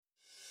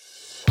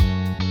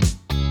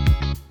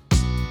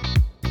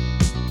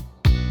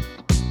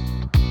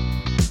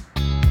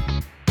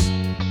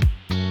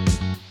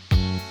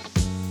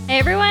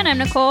everyone, I'm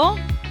Nicole,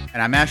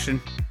 And I'm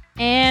Ashton.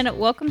 and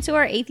welcome to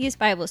our Atheist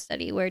Bible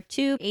Study, where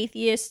two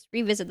atheists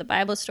revisit the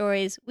Bible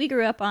stories we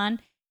grew up on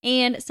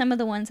and some of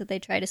the ones that they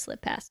try to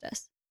slip past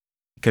us.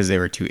 Because they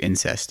were too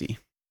incesty.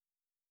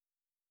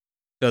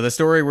 So the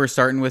story we're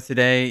starting with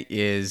today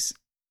is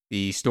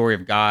the story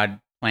of God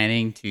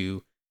planning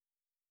to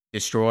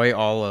destroy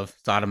all of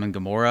Sodom and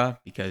Gomorrah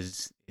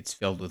because it's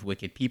filled with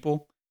wicked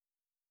people.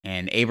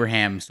 And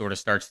Abraham sort of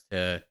starts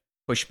to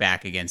push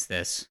back against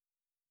this.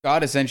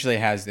 God essentially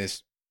has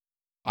this,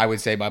 I would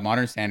say by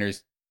modern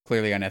standards,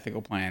 clearly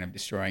unethical plan of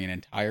destroying an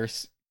entire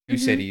two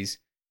cities,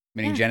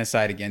 committing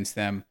genocide against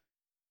them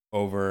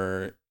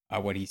over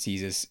what he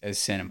sees as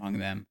sin among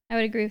them. I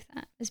would agree with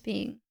that as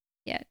being,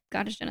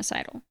 God is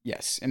genocidal.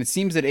 Yes, and it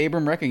seems that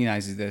Abram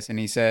recognizes this, and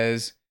he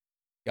says,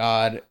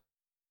 God,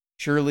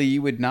 surely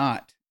you would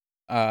not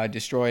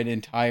destroy an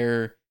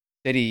entire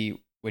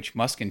city which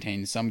must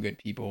contain some good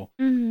people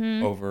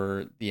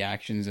over the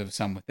actions of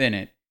some within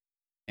it.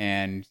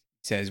 And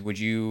he says, would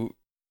you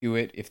do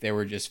it if there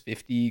were just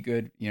 50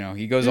 good? You know,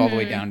 he goes all the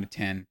way down to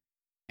 10,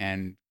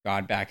 and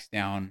God backs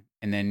down.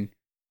 And then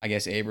I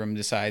guess Abram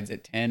decides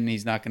at 10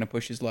 he's not going to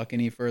push his luck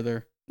any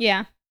further.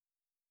 Yeah.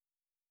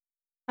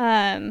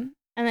 And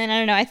then I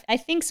don't know. I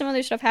think some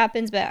other stuff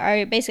happens, but are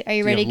you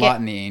ready to get Lot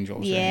and the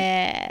angels?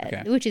 Yeah, right?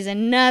 Okay. Which is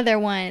another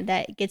one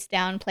that gets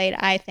downplayed.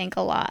 I think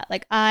a lot.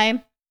 Like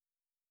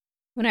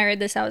when I read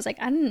this, I was like,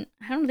 I don't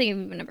think I've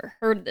even ever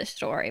heard this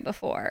story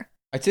before.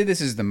 I'd say this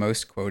is the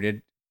most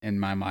quoted in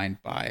my mind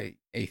by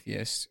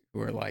atheists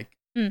who are like,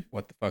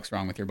 "What the fuck's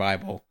wrong with your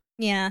Bible?"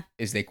 Yeah,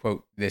 is they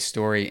quote this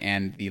story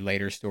and the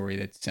later story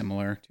that's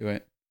similar to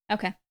it.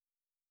 Okay.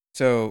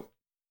 So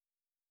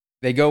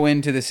they go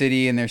into the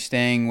city and they're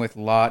staying with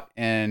Lot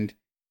and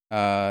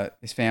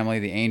his family.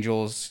 The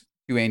angels,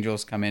 two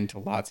angels, come into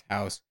Lot's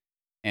house,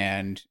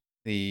 and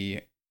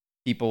the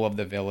people of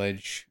the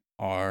village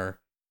are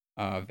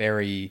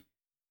very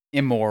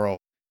immoral.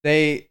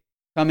 They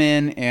come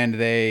in and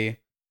they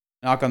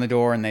knock on the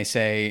door and they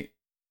say,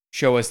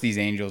 "Show us these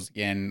angels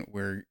again.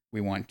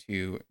 We want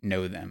to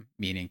know them,"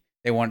 meaning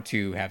they want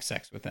to have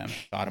sex with them,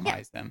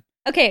 sodomize them.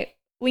 Okay,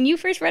 when you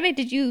first read it,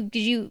 did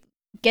you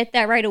get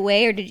that right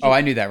away, or did you? Oh,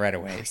 I knew that right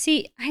away.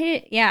 See, I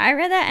did. Yeah, I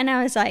read that and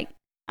I was like,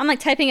 I'm like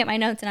typing up my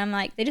notes and I'm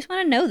like, they just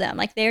want to know them.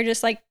 Like they're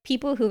just like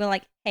people who are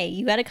like, hey,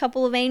 you got a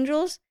couple of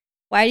angels.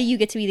 Why do you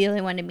get to be the only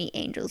one to meet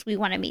angels? We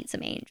want to meet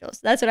some angels.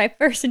 That's what I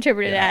first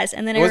interpreted it as,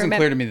 and then it wasn't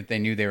clear to me that they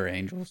knew they were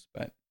angels,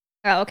 but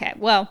oh, okay.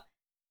 Well,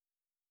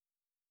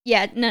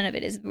 yeah, none of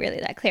it is really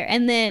that clear.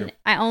 And then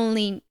I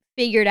only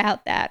figured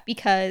out that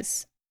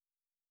because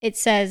it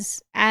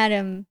says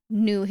Adam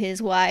knew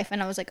his wife,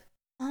 and I was like,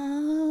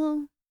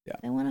 oh,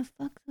 I want to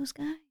fuck those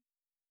guys.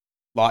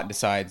 Lot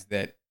decides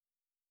that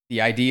the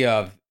idea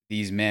of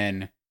these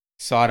men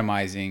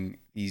sodomizing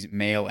these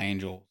male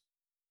angels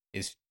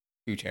is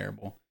too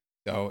terrible.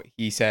 So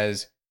he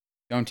says,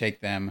 don't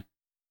take them,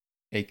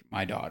 take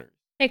my daughters.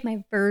 Take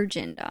my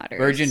virgin daughters.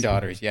 Virgin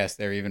daughters, yes,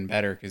 they're even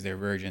better because they're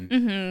virgins.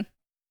 Mm-hmm.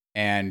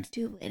 And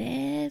do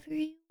whatever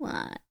you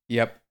want.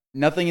 Yep.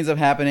 Nothing ends up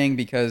happening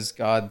because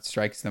God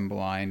strikes them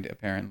blind,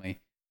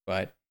 apparently.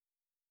 But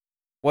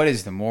what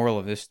is the moral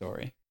of this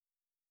story?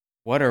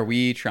 What are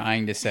we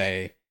trying to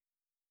say?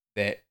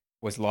 That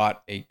was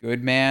Lot a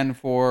good man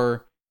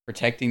for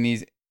protecting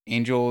these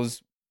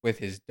angels with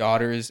his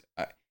daughters?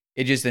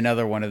 It's just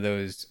another one of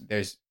those.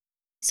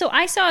 So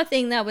I saw a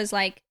thing that was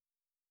like,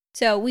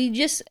 so we've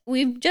just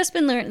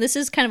been learning. This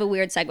is kind of a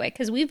weird segue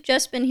because we've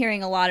just been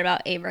hearing a lot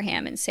about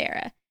Abraham and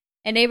Sarah,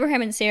 and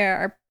Abraham and Sarah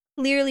are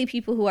clearly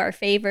people who are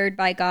favored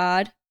by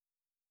God.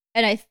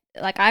 And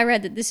I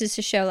read that this is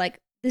to show like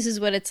this is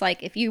what it's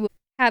like if you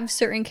have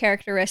certain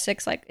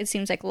characteristics. Like it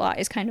seems like Lot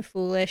is kind of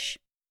foolish,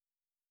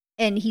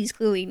 and he's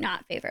clearly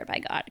not favored by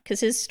God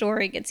because his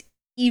story gets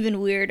even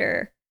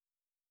weirder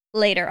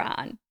later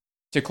on.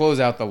 To close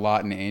out the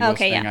Lot and angels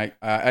thing,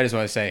 I just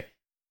want to say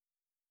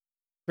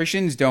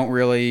Christians don't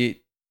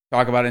really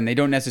talk about it, and they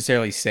don't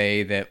necessarily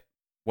say that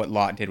what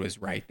Lot did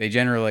was right. They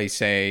generally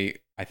say,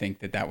 I think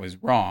that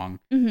was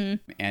wrong, and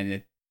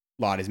that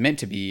Lot is meant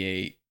to be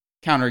a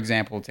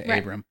counterexample to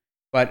Abram.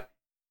 But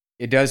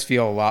it does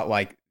feel a lot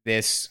like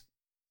this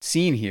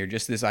scene here,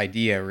 just this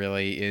idea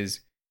really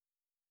is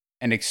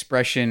an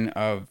expression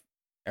of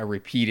a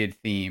repeated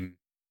theme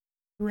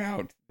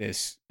throughout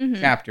this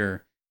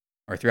chapter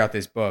or throughout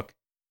this book.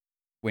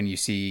 When you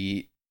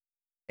see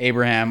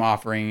Abraham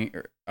offering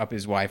up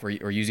his wife or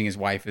using his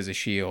wife as a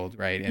shield,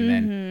 right? And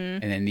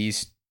then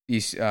these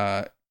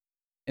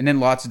and then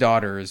Lot's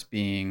daughters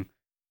being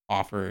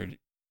offered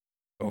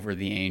over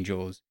the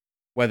angels,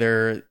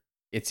 whether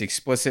it's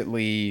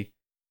explicitly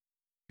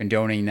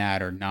condoning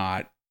that or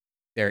not,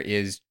 there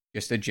is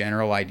just a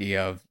general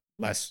idea of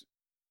less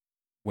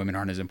women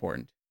aren't as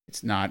important.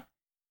 It's not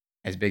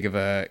as big of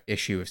a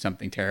issue if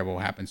something terrible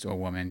happens to a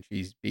woman.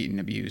 She's beaten,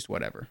 abused,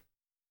 whatever.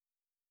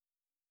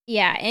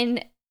 Yeah,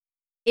 and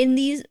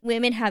these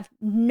women have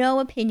no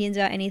opinions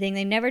about anything.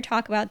 They never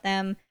talk about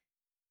them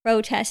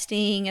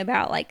protesting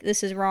about like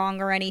this is wrong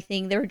or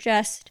anything. They're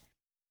just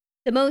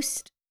the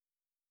most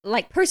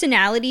like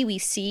personality we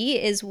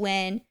see is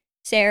when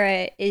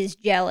Sarah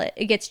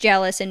gets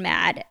jealous and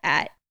mad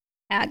at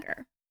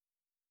Hagar.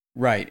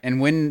 Right. And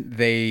when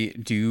they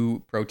do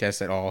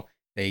protest at all,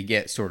 they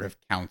get sort of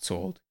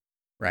counseled,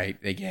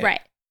 right? They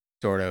get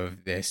sort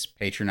of this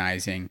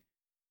patronizing,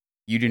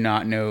 you do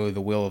not know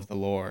the will of the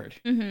Lord.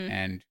 Mm-hmm.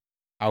 And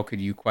how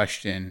could you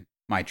question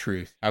my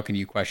truth? How can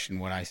you question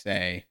what I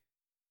say?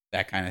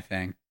 That kind of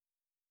thing.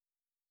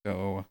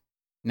 So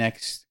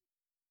next,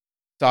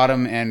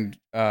 Sodom and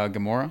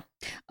Gomorrah.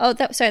 Oh,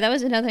 that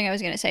was another thing I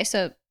was going to say.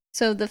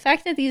 So the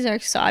fact that these are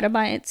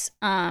sodomites,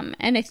 and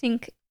I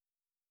think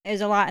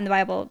there's a lot in the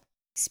Bible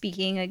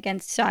speaking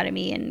against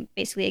sodomy and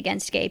basically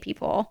against gay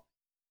people.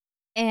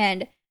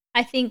 And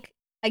I think,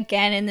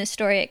 again, in this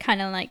story, it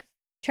kind of like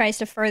tries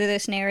to further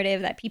this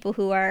narrative that people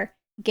who are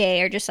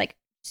gay are just like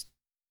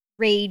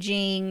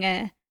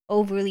raging,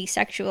 overly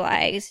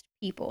sexualized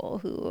people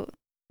who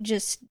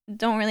just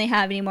don't really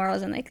have any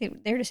morals, and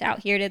they're just out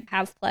here to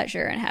have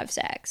pleasure and have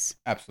sex.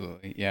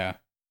 Absolutely, yeah.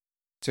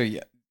 So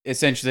yeah,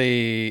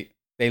 essentially,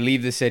 they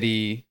leave the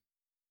city,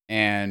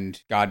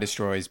 and God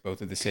destroys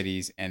both of the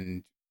cities,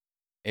 and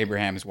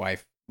Abraham's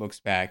wife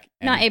looks back.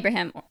 Not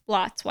Abraham,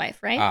 Lot's wife,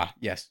 right? Ah,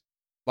 yes.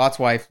 Lot's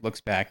wife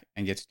looks back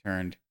and gets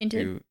turned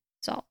into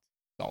salt.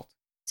 Salt.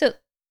 So,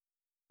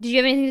 did you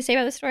have anything to say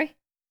about the story?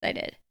 I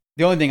did.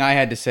 The only thing I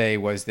had to say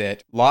was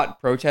that Lot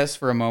protests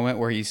for a moment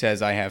where he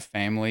says, I have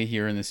family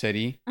here in the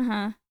city.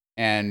 Uh-huh.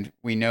 And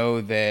we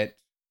know that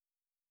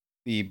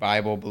the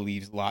Bible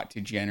believes Lot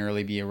to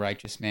generally be a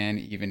righteous man,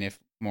 even if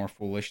more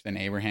foolish than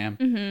Abraham.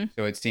 Mm-hmm.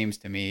 So it seems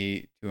to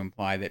me to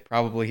imply that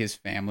probably his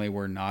family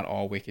were not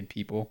all wicked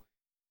people.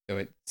 So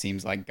it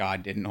seems like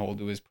God didn't hold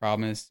to his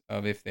promise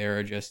of if there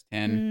are just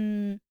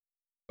 10.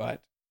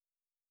 But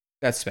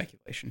that's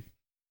speculation.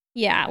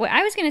 Yeah, what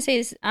I was going to say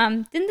is,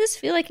 didn't this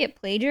feel like it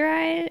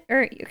plagiarized?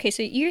 Okay,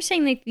 so you're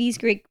saying that these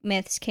Greek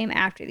myths came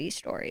after these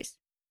stories.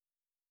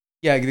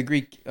 Yeah,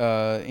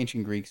 the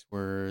ancient Greeks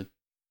were...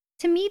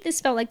 To me,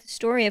 this felt like the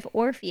story of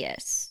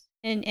Orpheus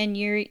and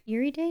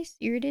Eurydice,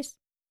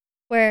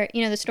 where,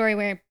 the story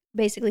where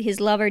basically his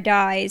lover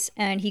dies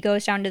and he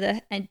goes down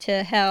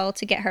to hell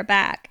to get her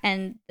back,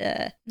 and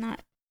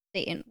not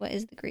Satan, what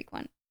is the Greek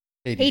one?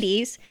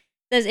 Hades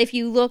says if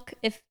you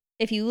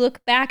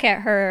look back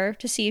at her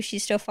to see if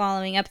she's still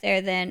following up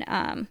there,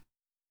 then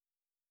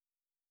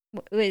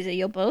what is it?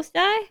 You'll both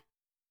die,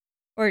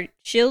 or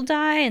she'll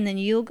die, and then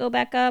you'll go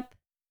back up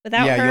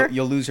without her. Yeah,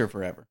 you'll lose her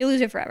forever. You'll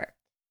lose her forever.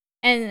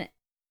 And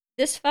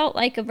this felt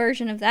like a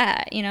version of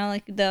that,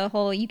 like the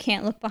whole you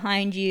can't look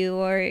behind you,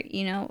 or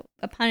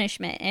a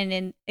punishment.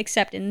 And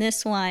except in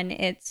this one,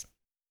 it's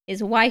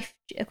his wife.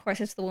 Of course,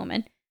 it's the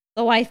woman.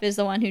 The wife is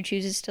the one who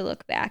chooses to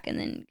look back and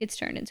then gets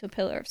turned into a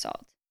pillar of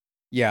salt.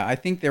 Yeah, I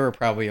think there were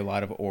probably a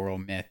lot of oral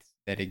myths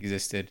that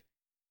existed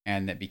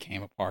and that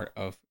became a part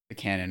of the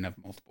canon of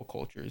multiple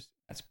cultures.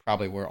 That's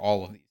probably where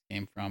all of these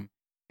came from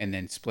and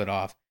then split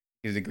off,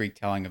 because the Greek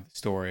telling of the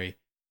story,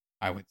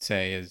 I would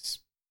say, it's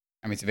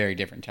a very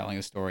different telling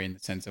of the story in the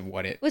sense of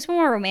what it was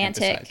more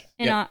romantic,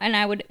 and, yep. And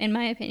I would, in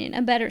my opinion,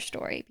 a better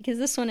story, because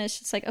this one is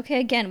just like, okay,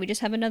 again, we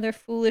just have another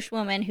foolish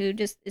woman who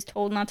just is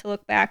told not to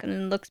look back and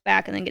then looks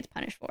back and then gets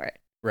punished for it.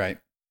 Right.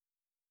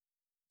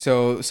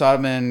 So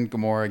Sodom and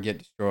Gomorrah get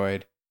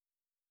destroyed.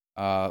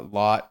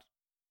 Lot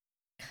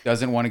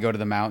doesn't want to go to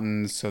the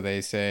mountains, so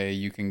they say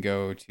you can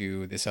go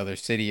to this other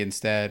city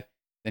instead.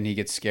 Then he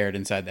gets scared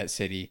inside that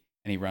city,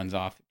 and he runs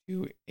off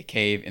to a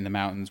cave in the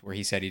mountains where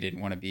he said he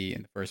didn't want to be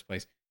in the first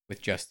place,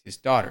 with just his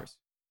daughters.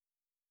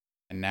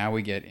 And now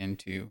we get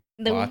into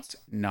Lot's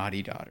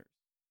naughty daughters.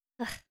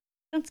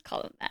 Let's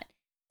call them that.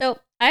 So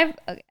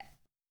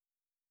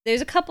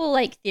there's a couple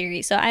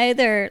theories. So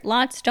either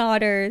Lot's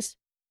daughters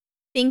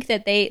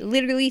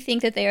literally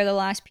think that they are the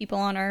last people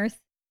on earth,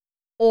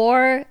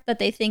 or that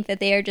they think that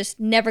they are just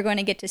never going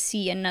to get to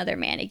see another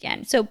man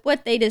again. So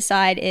what they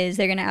decide is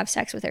they're going to have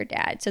sex with their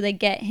dad. So they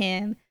get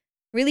him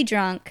really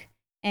drunk,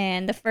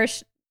 and the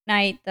first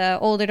night the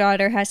older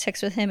daughter has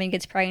sex with him and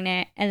gets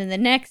pregnant, and then the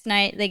next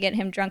night they get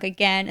him drunk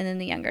again, and then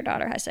the younger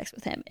daughter has sex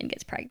with him and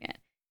gets pregnant.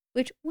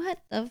 Which, what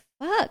the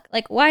fuck?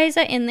 Why is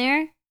that in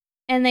there?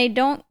 And they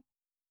don't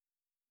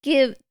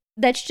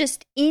that's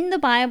just in the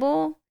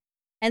Bible,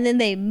 and then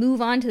they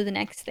move on to the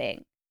next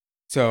thing.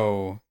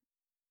 So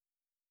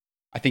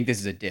I think this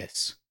is a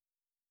diss.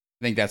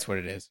 I think that's what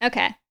it is.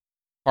 Okay.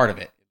 Part of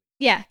it.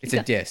 Yeah. It's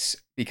a diss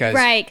because...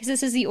 Right, because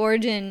this is the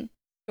origin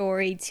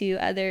story to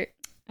other...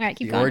 All right,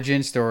 keep going. The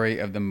origin story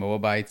of the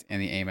Moabites and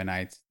the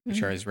Ammonites,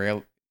 which are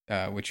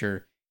which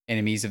are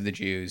enemies of the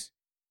Jews.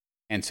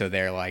 And so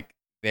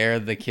they're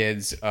the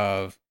kids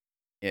of...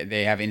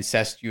 They have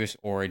incestuous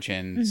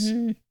origins.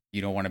 Mm-hmm.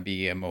 You don't want to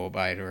be a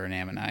Moabite or an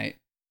Ammonite.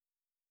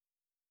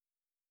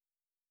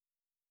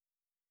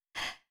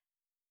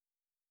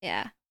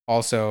 Yeah.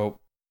 Also,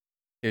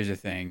 here's the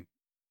thing.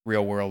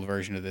 Real world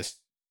version of this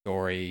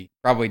story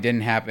probably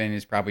didn't happen.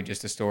 It's probably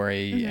just a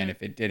story. Mm-hmm. And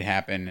if it did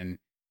happen and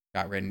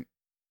got written,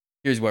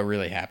 here's what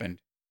really happened.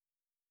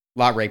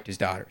 Lot raped his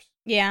daughters.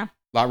 Yeah.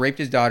 Lot raped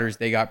his daughters.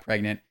 They got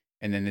pregnant.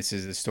 And then this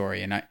is the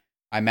story. And I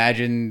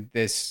imagine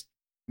this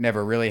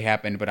never really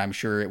happened, but I'm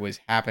sure it was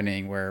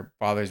happening where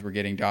fathers were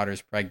getting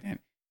daughters pregnant.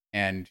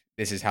 And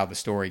this is how the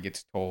story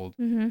gets told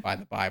by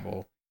the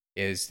Bible,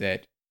 is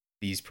that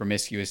these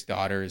promiscuous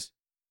daughters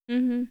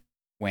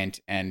went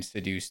and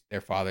seduced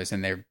their fathers.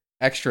 And they're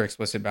extra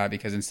explicit about it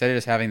because instead of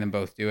just having them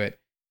both do it,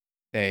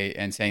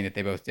 and saying that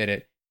they both did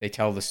it, they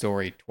tell the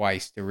story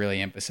twice to really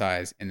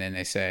emphasize. And then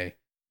they say,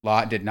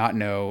 Lot did not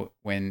know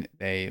when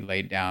they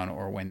laid down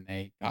or when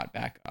they got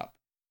back up,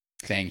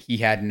 saying he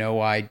had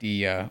no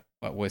idea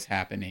what was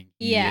happening.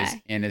 He is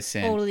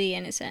innocent. Totally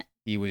innocent.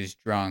 He was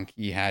drunk.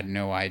 He had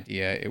no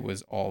idea. It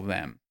was all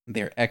them.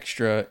 They're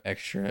extra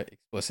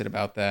explicit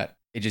about that.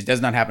 It just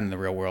does not happen in the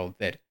real world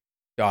that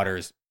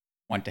daughters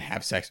want to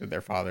have sex with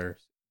their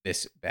fathers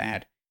this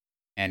bad.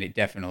 And it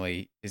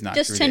definitely is not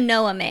just true. To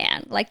know a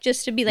man. Like,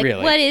 just to be like,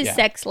 really? What is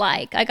sex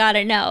like? I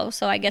gotta know.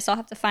 So I guess I'll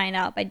have to find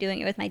out by doing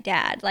it with my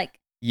dad. Like,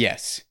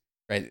 yes.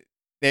 Right.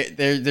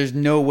 There's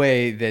no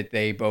way that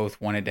they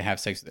both wanted to have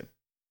sex with them.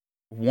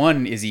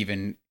 One is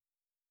even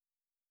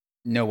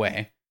no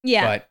way.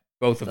 Yeah. But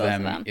both of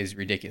them is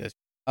ridiculous.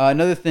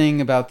 Another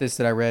thing about this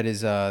that I read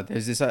is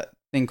there's this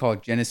thing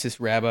called Genesis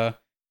Rabbah,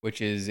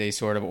 which is a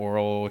sort of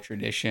oral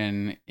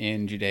tradition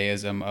in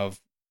Judaism of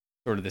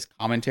sort of this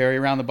commentary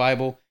around the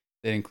Bible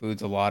that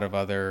includes a lot of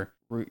other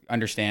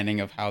understanding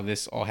of how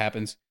this all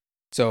happens.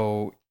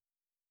 So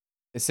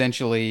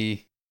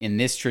essentially, in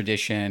this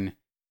tradition,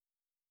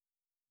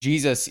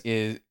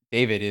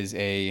 David is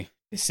a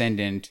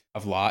descendant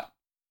of Lot.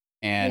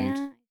 And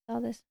yeah, I saw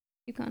this.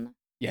 Keep going.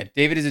 Yeah,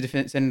 David is a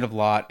descendant of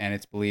Lot, and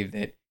it's believed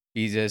that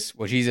Jesus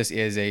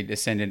is a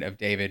descendant of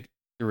David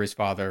through his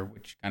father,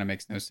 which kind of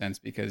makes no sense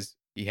because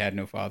he had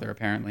no father,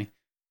 apparently.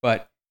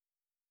 But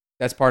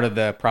that's part of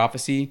the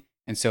prophecy.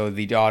 And so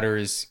the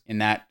daughters, in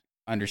that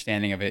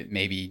understanding of it,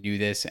 maybe knew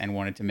this and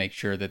wanted to make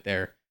sure that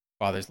their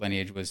father's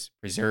lineage was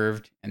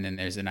preserved. And then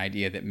there's an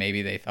idea that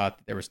maybe they thought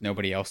that there was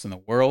nobody else in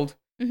the world.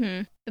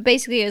 Mm-hmm. But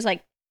basically, it was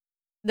like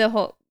the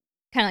whole,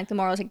 kind of like the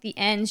morals, like the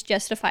ends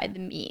justified the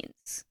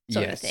means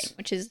sort of thing,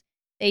 which is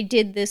they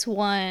did this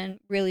one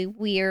really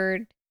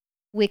weird,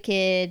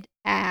 wicked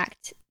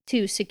act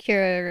to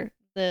secure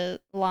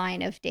the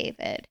line of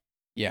David.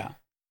 Yeah.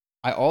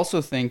 I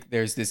also think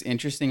there's this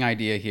interesting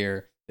idea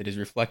here that is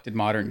reflected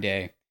modern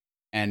day.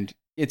 And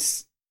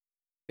it's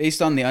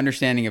based on the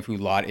understanding of who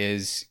Lot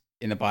is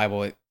in the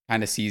Bible. It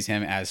kind of sees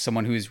him as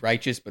someone who is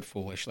righteous but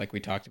foolish, like we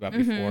talked about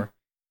before.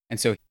 And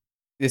so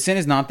the sin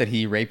is not that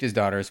he raped his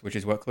daughters, which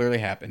is what clearly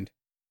happened.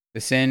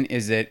 The sin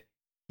is that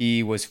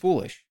he was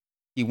foolish.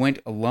 He went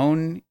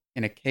alone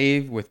in a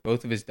cave with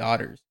both of his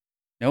daughters,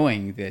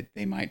 knowing that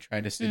they might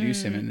try to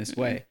seduce him in this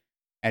way.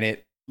 And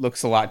it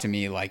looks a lot to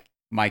me like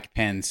Mike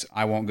Pence.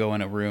 I won't go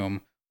in a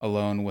room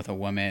alone with a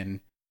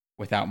woman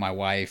without my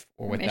wife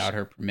or without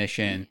her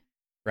permission,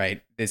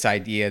 right? This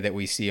idea that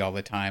we see all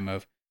the time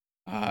of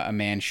a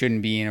man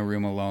shouldn't be in a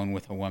room alone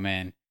with a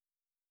woman.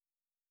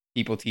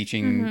 People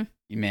teaching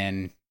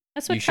men.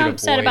 That's what Trump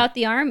said about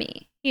the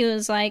army. He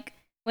was like,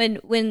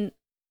 when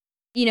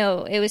you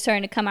know, it was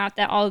starting to come out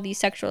that all of these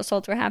sexual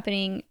assaults were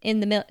happening in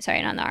the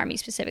sorry, not in the army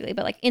specifically,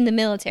 but like in the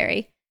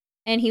military.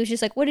 And he was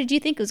just like, what did you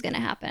think was going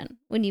to happen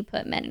when you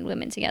put men and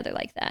women together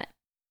like that?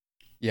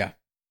 Yeah.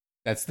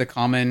 That's the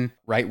common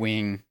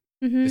right-wing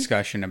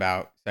discussion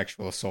about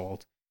sexual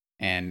assault,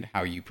 and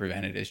how you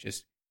prevent it is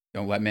just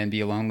don't let men be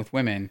alone with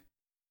women,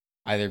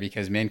 either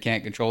because men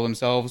can't control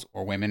themselves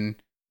or women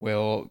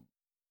will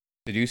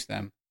seduce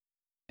them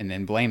and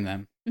then blame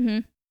them.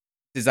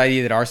 This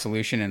idea that our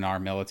solution in our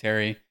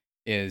military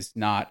is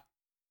not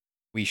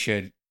we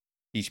should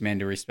teach men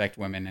to respect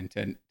women and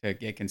to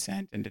get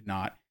consent and to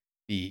not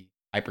be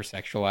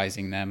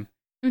hypersexualizing them.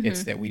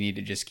 It's that we need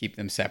to just keep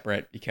them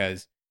separate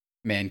because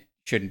men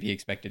shouldn't be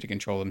expected to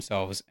control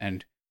themselves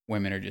and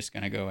women are just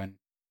going to go and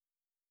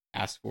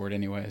ask for it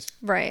anyways.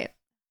 Right.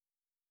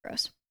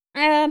 Gross.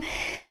 Are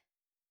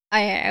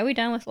we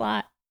done with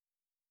Lot?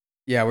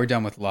 Yeah, we're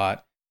done with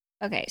Lot.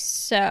 Okay,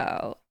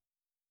 so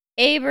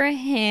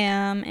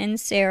Abraham and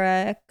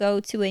Sarah go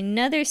to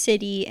another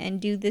city and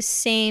do the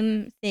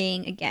same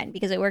thing again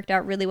because it worked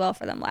out really well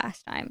for them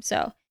last time.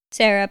 So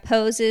Sarah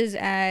poses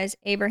as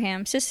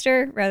Abraham's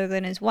sister rather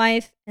than his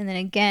wife. And then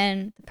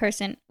again, the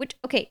person, which,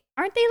 okay,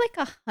 aren't they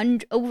like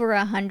over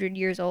 100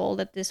 years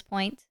old at this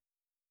point?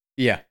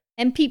 Yeah.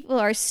 And people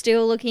are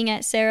still looking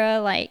at Sarah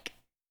like,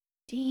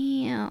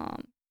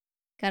 damn,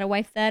 gotta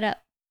wife that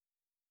up.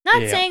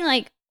 Not saying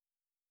like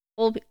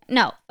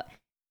no,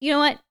 you know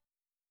what?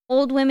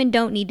 Old women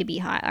don't need to be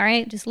hot, all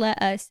right? Just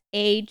let us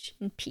age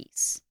in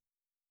peace.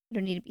 We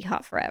don't need to be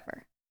hot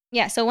forever.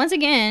 Yeah, so once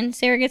again,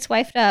 Sarah gets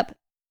wifed up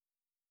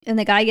and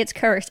the guy gets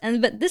cursed.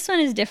 But this one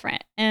is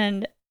different.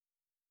 And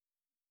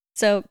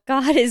so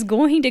God is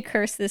going to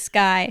curse this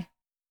guy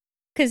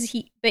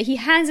but he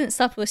hasn't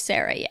slept with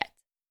Sarah yet.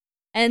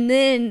 And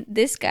then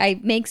this guy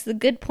makes the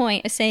good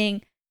point of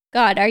saying,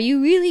 God, are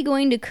you really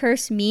going to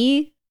curse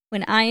me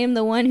when I am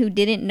the one who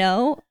didn't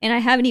know? And I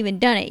haven't even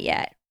done it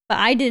yet. But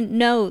I didn't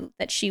know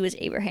that she was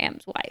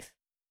Abraham's wife.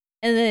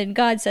 And then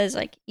God says,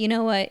 like, you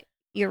know what?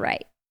 You're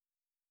right.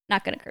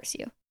 Not going to curse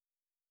you.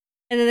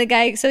 And then the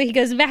guy, so he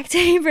goes back to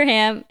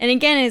Abraham. And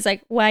again, he's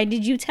like, why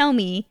did you tell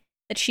me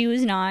that she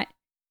was not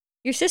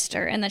your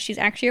sister and that she's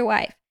actually your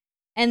wife?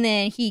 And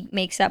then he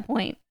makes that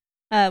point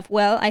of,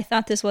 well, I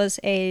thought this was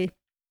a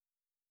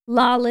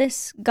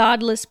lawless,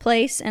 godless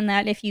place, and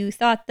that if you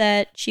thought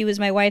that she was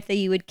my wife, that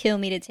you would kill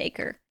me to take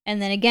her.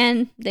 And then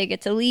again, they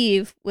get to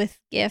leave with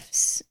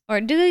gifts.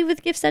 Or do they leave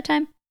with gifts that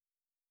time?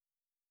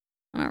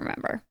 I don't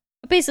remember.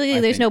 But basically,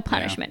 there's no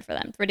punishment for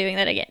them for doing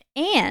that again.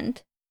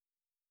 And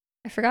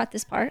I forgot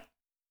this part.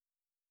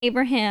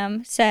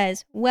 Abraham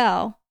says,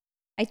 well,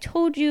 I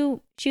told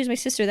you she was my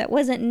sister. That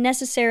wasn't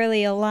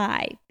necessarily a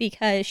lie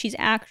because she's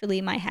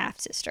actually my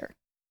half-sister.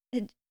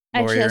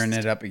 Lawyering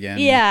it up again.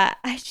 Yeah,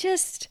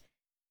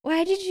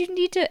 why did you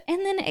need to?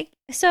 And then,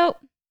 so.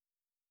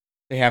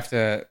 They have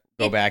to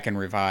go back and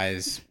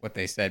revise what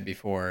they said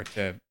before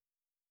to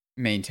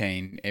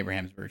maintain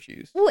Abraham's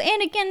virtues. Well,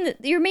 and again,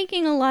 you're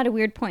making a lot of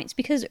weird points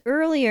because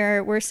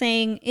earlier we're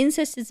saying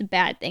incest is a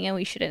bad thing and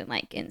we shouldn't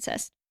like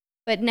incest.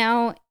 But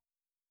now,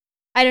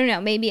 I don't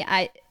know, maybe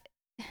I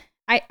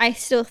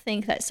still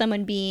think that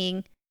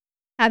someone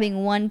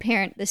having one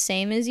parent the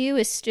same as you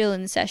is still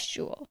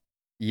incestual.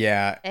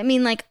 Yeah. I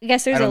mean, like, I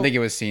guess I don't think it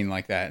was seen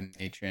like that in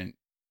ancient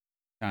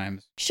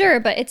times. Sure,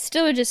 but it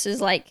still just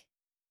is like,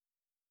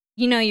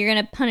 you're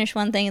going to punish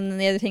one thing and then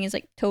the other thing is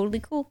like totally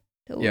cool.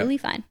 Totally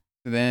fine.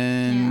 So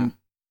then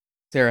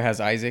Sarah has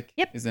Isaac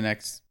is the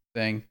next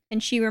thing.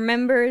 And she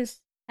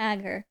remembers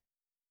Hagar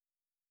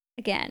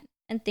again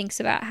and thinks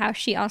about how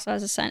she also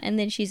has a son. And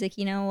then she's like,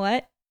 you know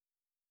what?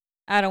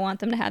 I don't want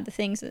them to have the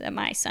things that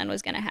my son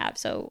was going to have.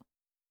 So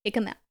take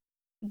them out.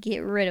 Get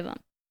rid of them.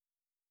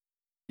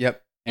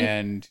 Yep.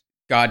 And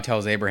God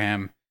tells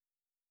Abraham,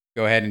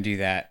 go ahead and do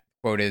that.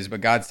 Quote is, but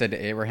God said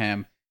to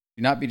Abraham,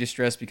 do not be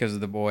distressed because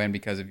of the boy and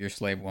because of your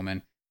slave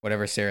woman.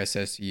 Whatever Sarah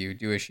says to you,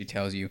 do as she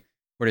tells you.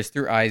 For it is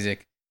through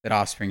Isaac that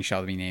offspring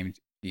shall be named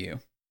to you.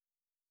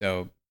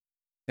 So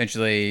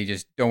essentially,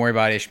 just don't worry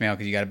about Ishmael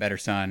because you got a better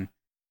son.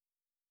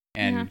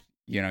 And,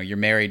 you're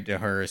married to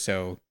her,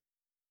 so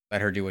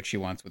let her do what she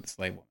wants with the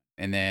slave woman.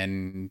 And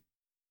then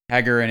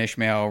Hagar and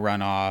Ishmael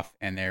run off,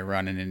 and they're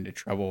running into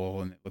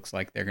trouble, and it looks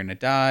like they're going to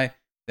die.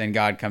 Then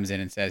God comes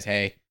in and says,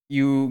 hey,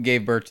 you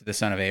gave birth to the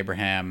son of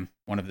Abraham,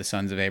 one of the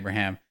sons of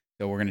Abraham,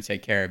 so we're going to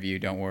take care of you.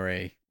 Don't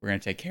worry. We're going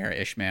to take care of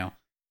Ishmael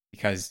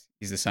because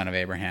he's the son of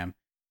Abraham.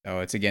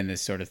 So it's, again,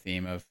 this sort of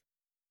theme of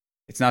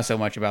it's not so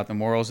much about the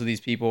morals of these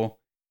people.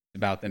 It's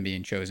about them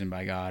being chosen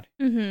by God.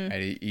 Mm-hmm.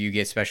 Right? You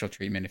get special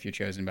treatment if you're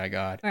chosen by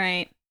God.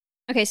 Right.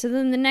 Okay, so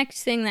then the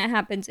next thing that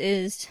happens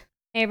is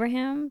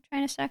Abraham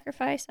trying to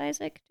sacrifice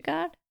Isaac to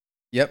God?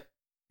 Yep.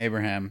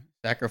 Abraham,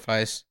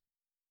 sacrifice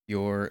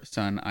your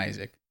son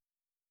Isaac.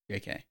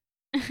 JK.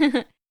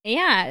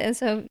 Yeah, and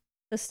so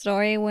the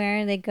story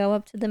where they go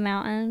up to the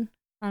mountain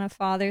on a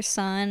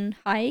father-son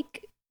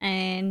hike,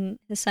 and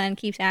the son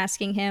keeps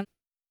asking him,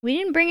 we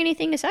didn't bring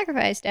anything to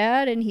sacrifice,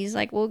 Dad. And he's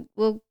like, we'll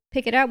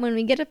pick it up when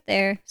we get up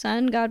there.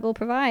 Son, God will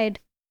provide.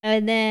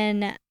 And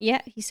then,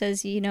 he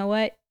says, you know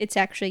what? It's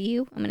actually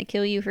you. I'm going to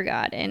kill you for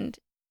God. And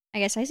I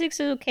guess Isaac's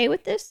okay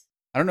with this?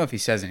 I don't know if he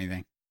says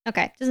anything.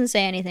 Okay, doesn't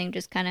say anything,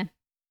 just kind of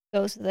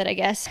goes with it, I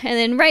guess. And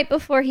then right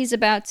before he's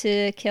about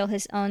to kill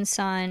his own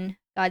son,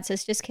 God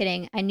says, just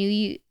kidding. I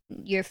knew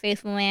you're a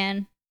faithful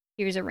man.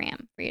 Here's a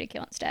ram for you to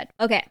kill instead.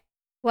 Okay,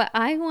 what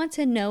I want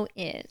to know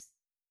is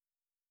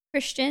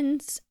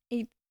Christians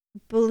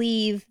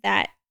believe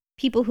that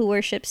people who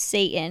worship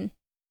Satan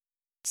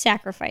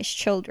sacrifice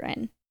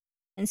children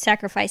and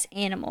sacrifice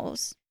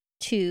animals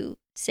to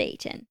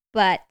Satan.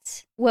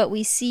 But what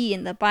we see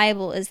in the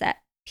Bible is that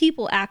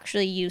people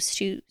actually used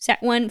to,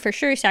 one, for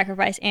sure,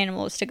 sacrifice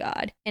animals to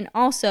God, and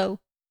also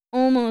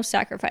almost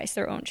sacrifice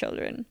their own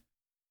children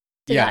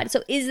to God.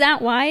 So is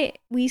that why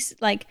we,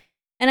 like,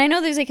 and I know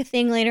there's like a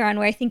thing later on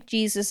where I think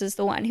Jesus is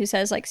the one who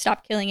says, like,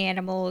 stop killing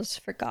animals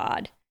for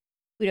God.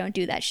 We don't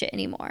do that shit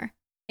anymore.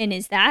 And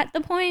is that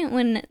the point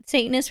when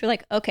Satanists were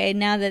like, okay,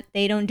 now that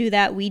they don't do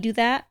that, we do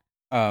that?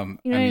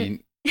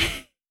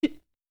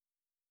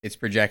 It's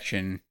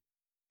projection.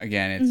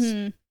 Again,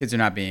 it's kids are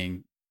not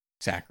being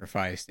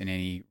sacrificed in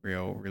any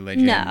real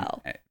religion.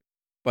 No.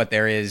 But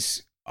there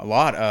is a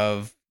lot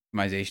of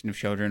victimization of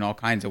children, all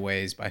kinds of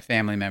ways, by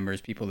family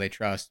members, people they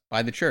trust,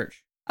 by the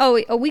church.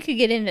 We could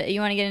get into,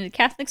 you want to get into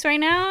Catholics right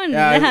now? And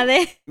how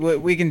they...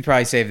 We can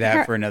probably save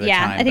that for another time.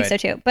 Yeah, I think so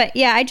too. But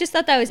yeah, I just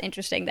thought that was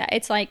interesting that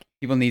it's like...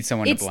 People need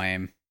someone to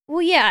blame.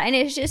 Well, yeah, and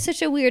it's just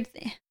such a weird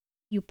thing.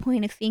 You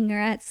point a finger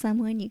at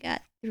someone, you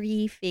got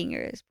 3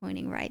 fingers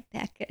pointing right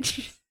back at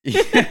you. But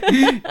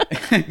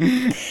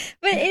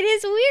it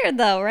is weird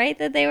though, right?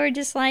 That they were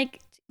just like,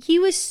 he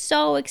was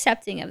so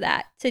accepting of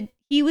that.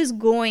 He was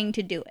going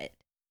to do it.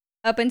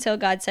 Up until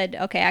God said,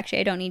 okay, actually,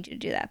 I don't need you to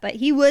do that. But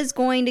he was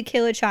going to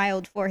kill a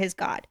child for his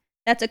God.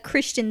 That's a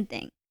Christian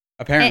thing.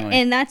 Apparently.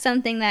 And that's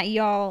something that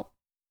y'all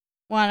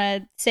want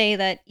to say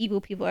that evil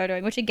people are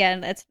doing, which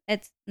again,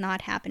 it's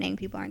not happening.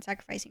 People aren't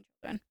sacrificing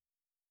children.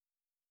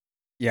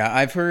 Yeah,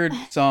 I've heard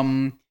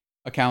some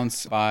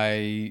accounts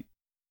by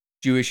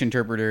Jewish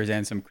interpreters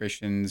and some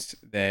Christians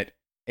that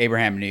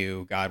Abraham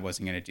knew God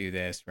wasn't going to do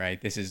this, right?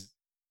 This is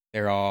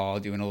they're all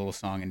doing a little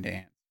song and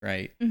dance,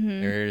 right?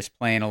 Mm-hmm. They're just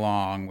playing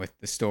along with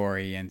the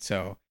story, and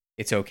so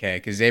it's okay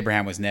because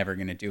Abraham was never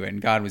going to do it,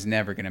 and God was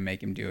never going to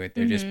make him do it.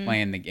 They're just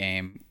playing the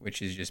game,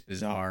 which is just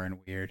bizarre and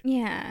weird.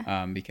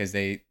 Yeah. Because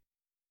if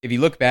you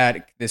look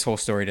back, this whole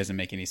story doesn't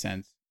make any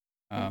sense.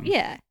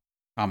 Yeah.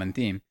 Common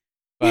theme,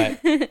 but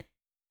it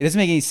doesn't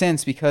make any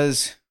sense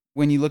because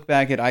when you look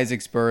back at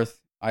Isaac's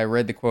birth, I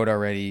read the quote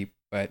already,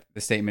 but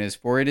the statement is,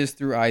 "For it is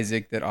through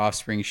Isaac that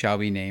offspring shall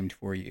be named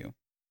for you."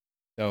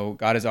 So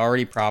God has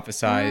already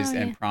prophesied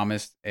and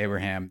promised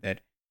Abraham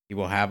that he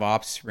will have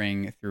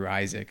offspring through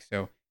Isaac.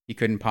 So he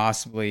couldn't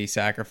possibly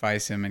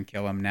sacrifice him and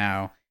kill him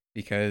now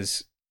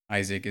because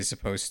Isaac is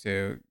supposed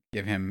to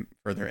give him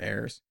further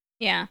heirs.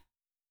 Yeah.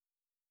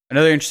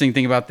 Another interesting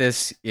thing about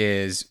this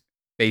is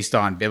based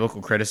on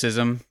biblical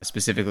criticism,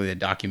 specifically the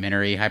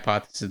documentary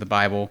hypothesis of the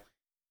Bible,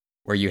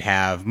 where you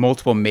have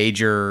multiple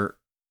major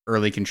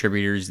early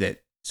contributors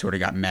that sort of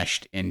got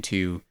meshed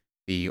into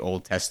the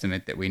Old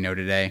Testament that we know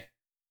today.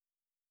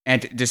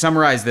 And to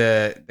summarize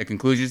the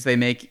conclusions they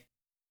make,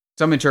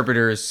 some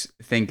interpreters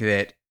think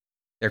that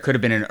there could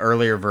have been an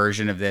earlier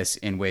version of this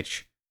in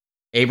which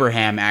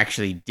Abraham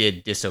actually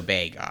did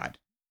disobey God.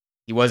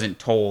 He wasn't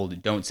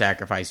told, don't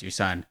sacrifice your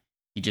son.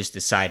 He just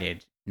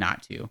decided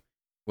not to,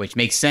 which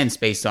makes sense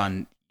based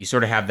on, you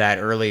sort of have that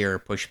earlier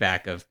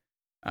pushback of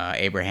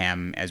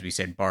Abraham, as we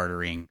said,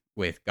 bartering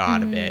with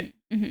God a bit,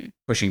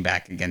 pushing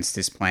back against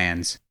his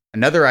plans.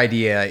 Another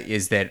idea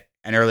is that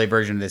an early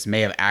version of this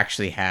may have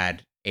actually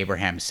had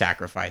Abraham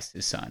sacrifice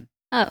his son.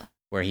 Oh.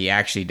 Where he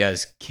actually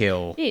does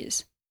kill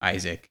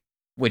Isaac,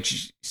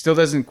 which still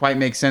doesn't quite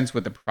make sense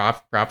with the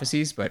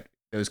prophecies, but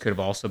those could have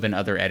also been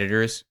other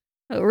editors.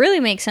 It really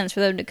makes sense for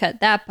them to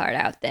cut that part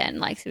out then.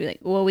 Like, to be like,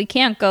 well, we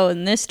can't go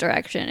in this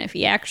direction if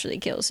he actually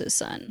kills his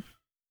son.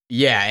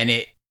 Yeah,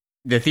 and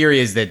the theory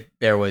is that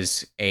there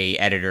was a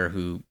editor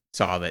who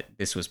saw that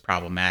this was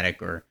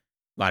problematic, or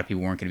a lot of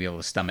people weren't going to be able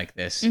to stomach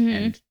this,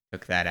 and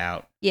took that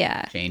out.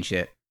 Yeah. Changed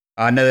it.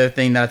 Another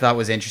thing that I thought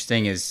was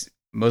interesting is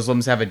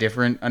Muslims have a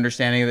different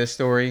understanding of this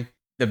story.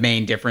 The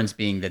main difference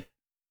being that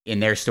in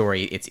their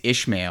story, it's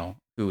Ishmael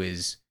who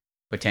is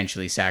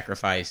potentially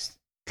sacrificed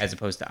as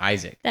opposed to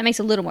Isaac. That makes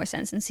a little more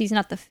sense since he's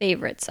not the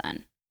favorite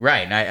son.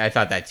 Right. And I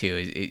thought that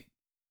too. It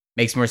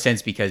makes more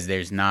sense because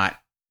there's not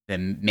the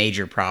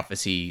major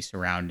prophecy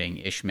surrounding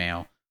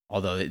Ishmael,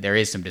 although there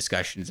is some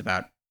discussions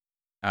about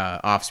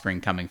offspring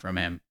coming from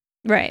him.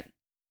 Right.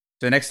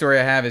 So the next story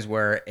I have is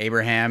where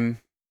Abraham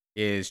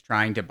is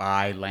trying to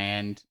buy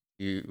land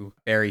to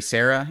bury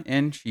Sarah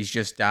in. She's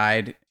just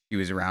died. She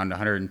was around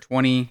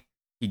 120.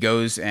 He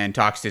goes and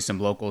talks to some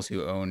locals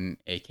who own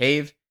a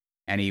cave,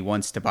 and he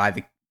wants to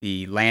buy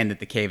the land that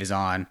the cave is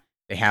on.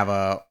 They have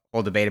a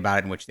whole debate about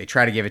it in which they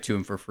try to give it to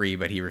him for free,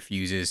 but he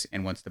refuses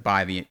and wants to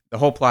buy the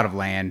whole plot of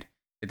land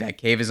that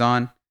cave is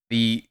on.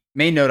 The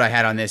main note I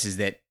had on this is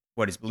that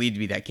what is believed to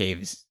be that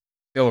cave is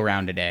still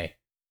around today.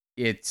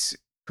 It's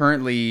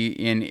currently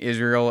in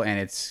Israel, and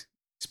it's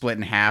split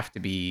in half to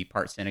be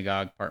part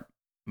synagogue, part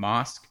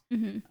mosque.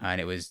 And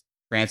it was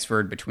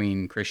transferred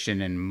between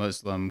Christian and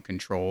Muslim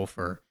control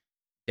for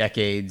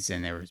decades,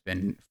 and there has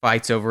been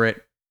fights over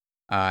it.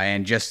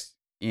 And just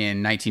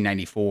in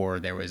 1994,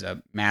 there was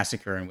a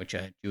massacre in which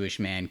a Jewish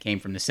man came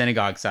from the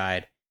synagogue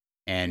side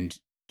and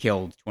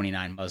killed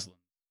 29 Muslims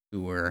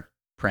who were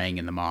praying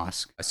in the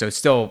mosque. So it's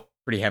still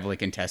pretty heavily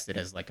contested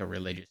as like a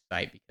religious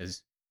site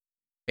because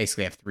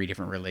basically have three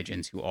different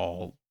religions who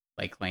all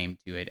like claim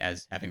to it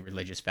as having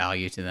religious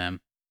value to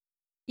them.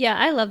 Yeah,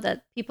 I love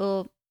that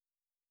people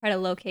try to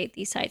locate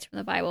these sites from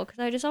the Bible because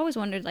I just always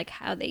wondered like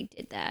how they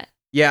did that.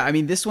 Yeah, I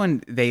mean, this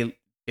one they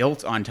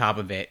built on top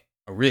of it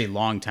a really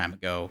long time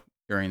ago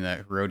during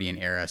the Herodian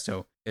era.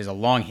 So there's a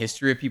long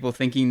history of people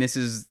thinking this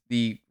is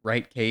the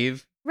right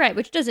cave. Right,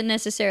 which doesn't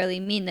necessarily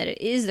mean that it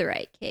is the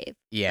right cave.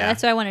 Yeah.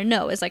 That's what I want to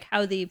know is like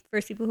how the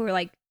first people who were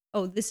like,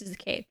 oh, this is the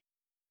cave.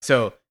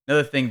 So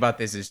another thing about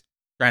this is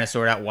trying to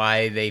sort out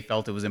why they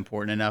felt it was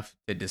important enough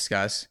to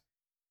discuss.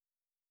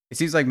 It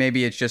seems like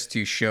maybe it's just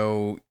to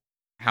show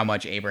how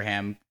much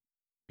Abraham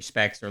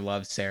respects or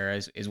loves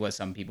Sarah is what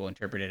some people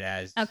interpret it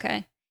as.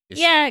 Okay.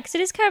 Yeah, because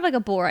it is kind of like a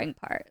boring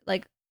part.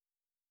 Like,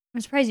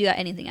 I'm surprised you got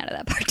anything out of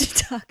that part to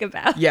talk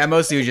about. Yeah,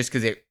 mostly it was just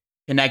because it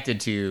connected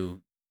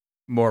to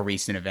more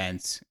recent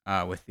events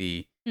with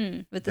the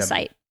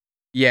site.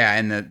 Yeah,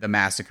 and the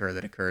massacre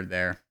that occurred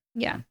there.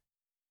 Yeah.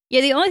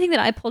 Yeah, the only thing that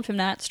I pulled from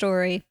that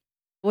story,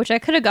 which I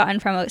could have gotten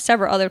from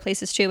several other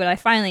places too, but I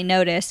finally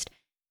noticed,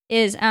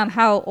 is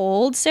how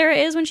old Sarah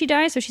is when she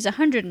dies. So she's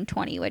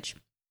 120, which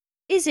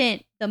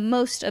isn't the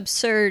most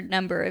absurd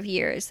number of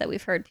years that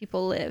we've heard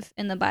people live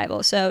in the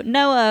Bible. So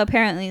Noah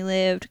apparently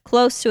lived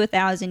close to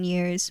 1,000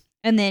 years,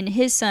 and then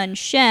his son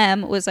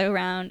Shem was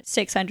around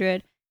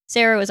 600.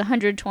 Sarah was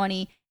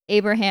 120.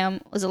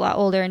 Abraham was a lot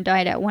older and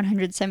died at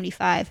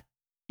 175.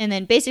 And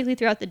then basically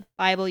throughout the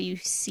Bible, you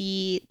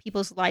see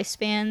people's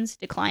lifespans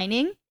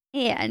declining,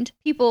 and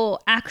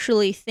people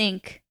actually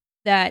think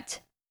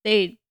that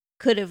they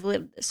could have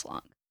lived this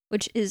long,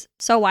 which is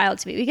so wild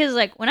to me. Because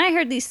like when I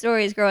heard these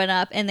stories growing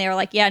up and they were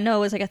like, yeah, Noah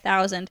was like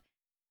 1,000,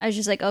 I was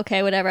just like,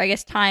 okay, whatever. I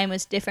guess time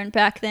was different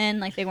back then.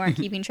 Like they weren't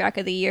keeping track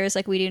of the years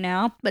like we do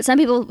now. But some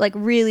people like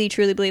really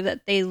truly believe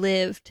that they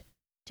lived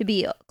to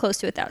be close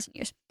to 1,000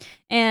 years.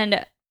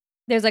 And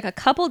there's like a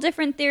couple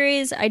different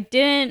theories.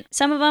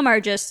 Some of them are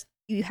just,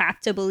 you have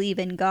to believe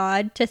in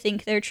God to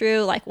think they're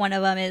true. Like one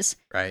of them is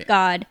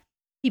God.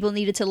 People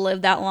needed to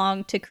live that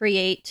long to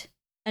create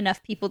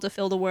enough people to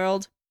fill the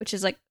world, which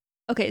is like,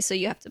 okay, so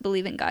you have to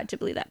believe in God to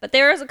believe that. But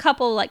there's a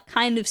couple like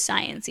kind of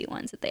sciencey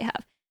ones that they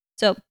have.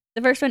 So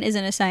the first one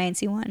isn't a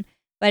sciencey one,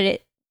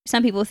 but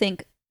some people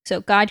think,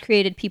 so God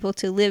created people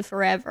to live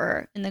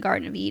forever in the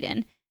Garden of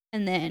Eden.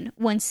 And then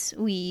once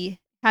we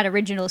had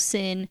original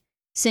sin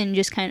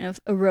just kind of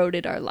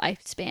eroded our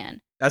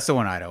lifespan. That's the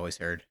one I'd always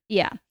heard.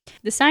 Yeah.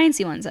 The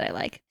sciencey ones that I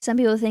like. Some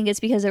people think it's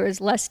because there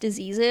was less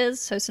diseases.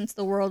 So since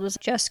the world was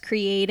just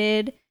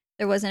created,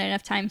 there wasn't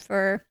enough time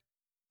for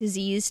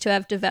disease to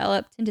have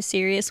developed into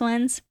serious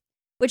ones.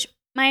 Which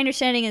my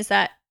understanding is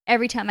that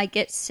every time I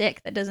get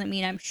sick, that doesn't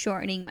mean I'm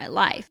shortening my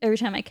life. Every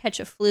time I catch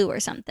a flu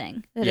or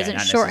something, that doesn't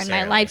shorten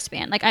my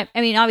lifespan. Like, I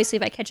mean, obviously,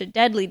 if I catch a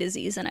deadly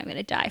disease, then I'm going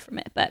to die from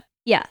it. But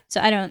yeah,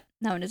 so that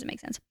one doesn't make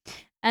sense.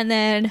 And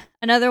then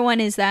another one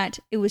is that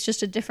it was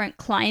just a different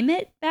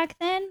climate back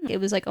then.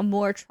 It was like a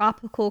more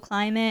tropical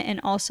climate,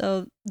 and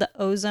also the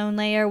ozone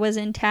layer was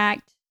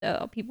intact.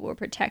 So people were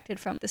protected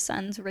from the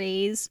sun's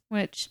rays,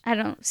 which I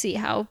don't see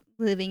how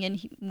living in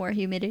more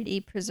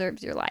humidity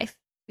preserves your life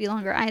be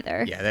longer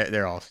either. Yeah,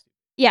 they're all stupid.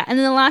 Yeah, and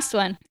then the last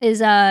one is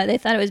they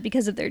thought it was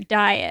because of their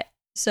diet.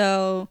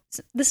 So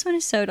this one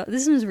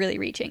is really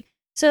reaching.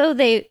 So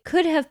they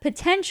could have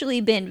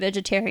potentially been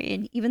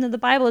vegetarian, even though the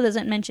Bible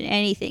doesn't mention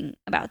anything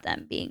about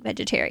them being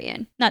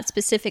vegetarian. Not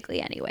specifically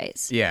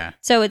anyways. Yeah.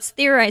 So it's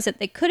theorized that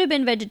they could have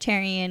been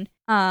vegetarian,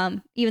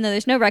 even though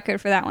there's no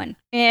record for that one.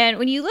 And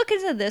when you look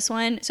into this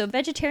one, so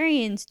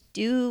vegetarians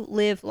do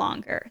live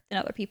longer than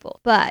other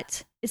people.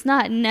 But it's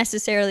not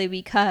necessarily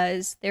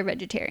because they're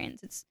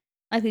vegetarians. It's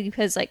likely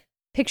because, like,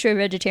 picture a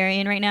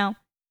vegetarian right now.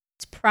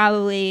 It's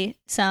probably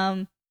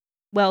some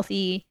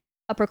wealthy,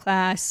 upper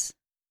class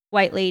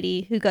white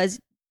lady who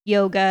does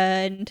yoga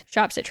and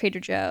shops at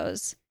Trader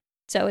Joe's.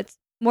 So it's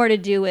more to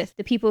do with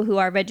the people who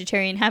are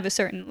vegetarian have a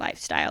certain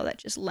lifestyle that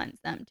just lends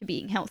them to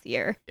being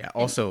healthier. Yeah.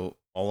 Also,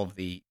 all of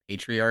the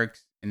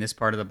patriarchs in this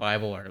part of the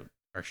Bible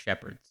are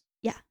shepherds.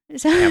 Yeah.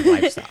 They have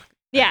livestock.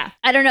 Yeah.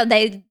 I don't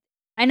know.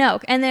 I know.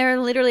 And there are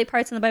literally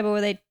parts in the Bible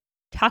where they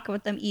talk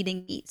about them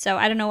eating meat. So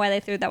I don't know why they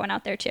threw that one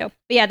out there too.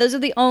 But yeah, those are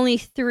the only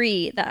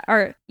three that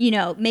are,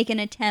 make an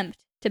attempt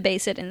to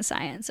base it in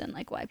science and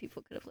like why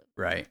people could have lived.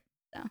 Right.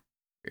 So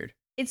weird.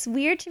 It's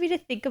weird to me to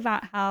think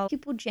about how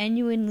people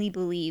genuinely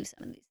believe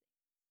some of these things.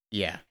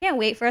 Yeah. Can't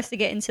wait for us to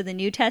get into the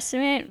New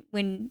Testament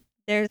when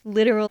there's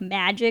literal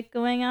magic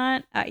going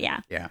on. Yeah.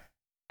 Yeah.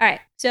 All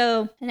right.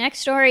 So the next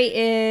story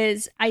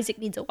is Isaac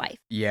needs a wife.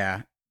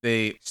 Yeah.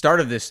 The start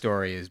of this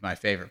story is my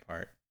favorite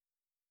part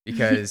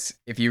because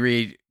if you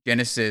read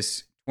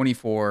Genesis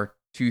 24,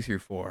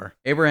 2-4,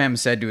 Abraham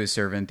said to his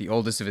servant, the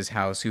oldest of his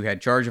house, who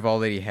had charge of all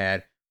that he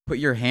had, put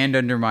your hand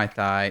under my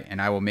thigh,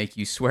 and I will make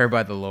you swear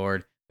by the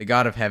Lord, the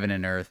God of heaven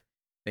and earth,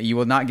 that you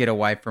will not get a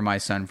wife for my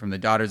son from the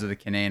daughters of the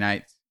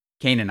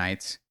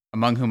Canaanites,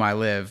 among whom I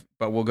live,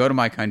 but will go to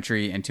my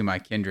country and to my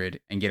kindred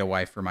and get a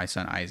wife for my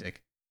son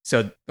Isaac.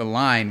 So the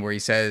line where he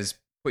says,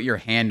 put your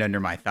hand under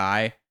my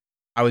thigh,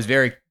 I was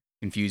very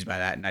confused by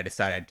that, and I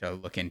decided to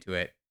look into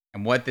it.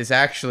 And what this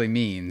actually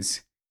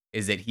means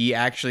is that he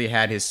actually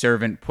had his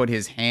servant put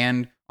his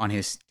hand on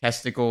his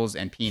testicles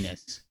and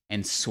penis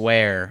and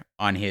swear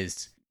on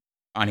his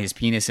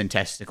penis and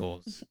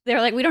testicles.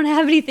 They're like, we don't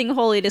have anything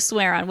holy to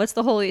swear on. What's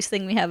the holiest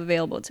thing we have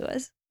available to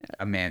us?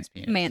 A man's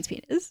penis. A man's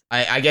penis.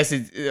 I guess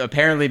it's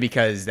apparently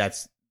because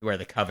that's where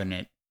the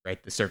covenant,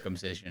 right? The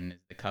circumcision is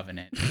the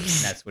covenant.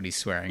 That's what he's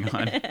swearing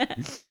on.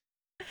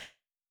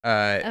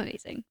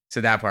 Amazing. So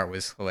that part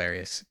was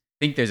hilarious.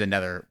 I think there's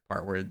another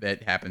part where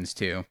that happens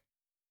too.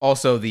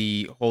 Also,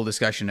 the whole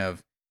discussion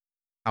of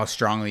how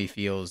strongly he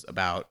feels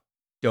about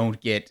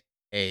don't get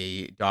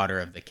a daughter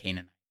of the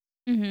Canaanites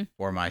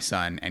for my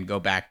son and go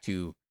back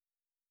to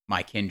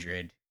my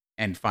kindred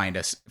and find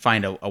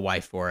a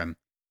wife for him.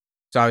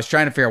 So I was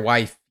trying to figure out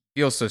why he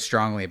feels so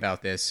strongly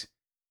about this.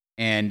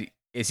 And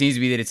it seems to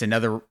be that it's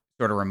another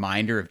sort of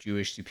reminder of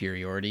Jewish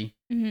superiority.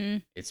 Mm-hmm.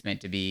 It's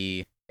meant to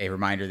be a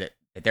reminder that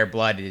their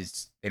blood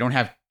they don't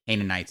have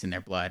Canaanites in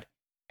their blood.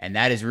 And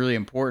that is really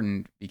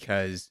important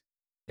because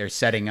they're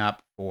setting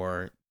up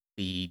for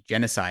the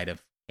genocide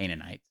of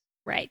Canaanites.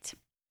 Right.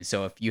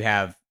 So if you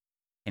have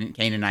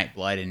Canaanite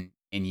blood in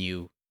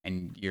you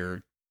and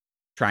you're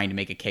trying to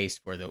make a case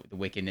for the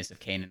wickedness of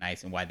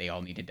Canaanites and why they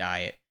all need to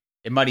die,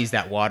 it muddies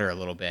that water a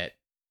little bit.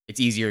 It's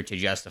easier to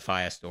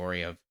justify a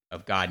story of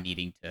God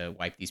needing to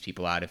wipe these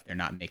people out if they're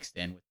not mixed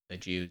in with the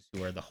Jews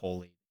who are the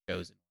holy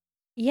chosen.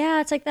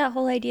 Yeah, it's like that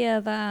whole idea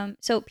of,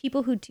 so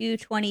people who do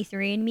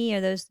 23andMe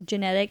or those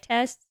genetic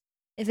tests,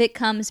 if it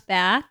comes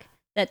back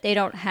that they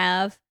don't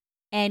have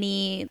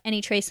any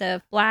trace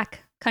of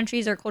black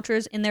countries or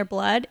cultures in their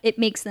blood, it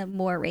makes them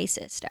more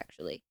racist,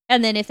 actually.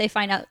 And then if they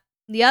find out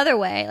the other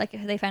way, like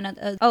if they find out,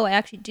 oh, I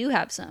actually do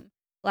have some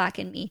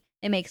blacken me.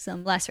 It makes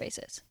them less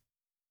racist.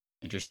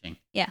 Interesting.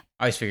 Yeah.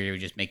 I always figured it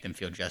would just make them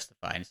feel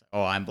justified. It's like,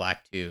 oh, I'm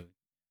black too.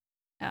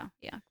 Oh,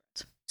 yeah.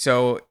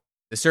 So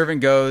the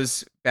servant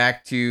goes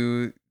back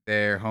to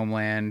their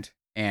homeland,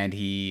 and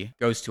he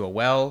goes to a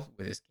well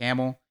with his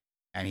camel,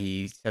 and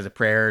he says a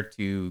prayer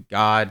to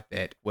God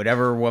that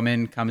whatever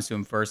woman comes to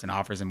him first and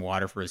offers him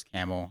water for his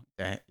camel,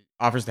 that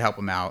offers to help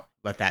him out,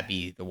 let that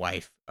be the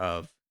wife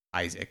of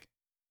Isaac.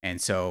 And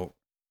so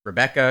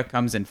Rebecca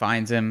comes and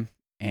finds him,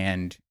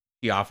 and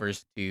he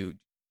offers to,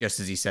 just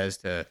as he says,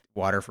 to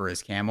water for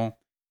his camel.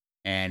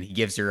 And he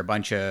gives her a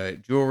bunch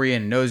of jewelry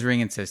and a nose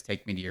ring and says,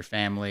 take me to your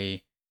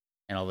family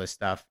and all this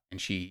stuff. And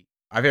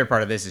my favorite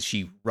part of this is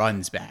she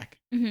runs back.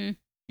 Mm-hmm.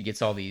 She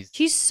gets all these.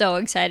 She's so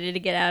excited to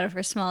get out of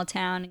her small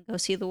town and go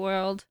see the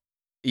world.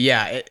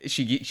 Yeah,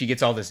 she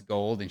gets all this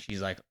gold, and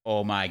she's like,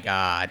 "Oh my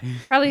god!"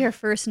 Probably her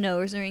first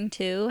nose ring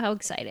too. How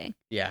exciting!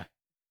 Yeah,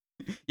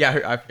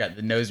 I forgot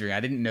the nose ring. I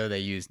didn't know they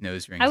used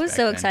nose rings. I was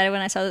so excited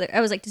when I saw that. I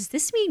was like, "Does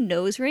this mean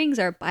nose rings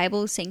are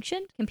Bible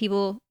sanctioned?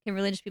 Can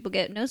religious people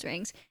get nose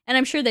rings?" And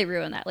I'm sure they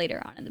ruin that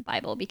later on in the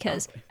Bible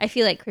because I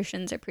feel like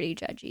Christians are pretty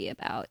judgy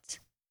about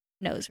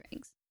nose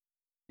rings.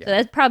 Yeah. So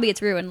that probably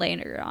gets ruined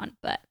later on,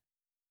 but.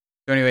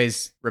 So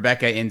anyways,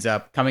 Rebecca ends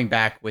up coming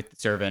back with the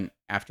servant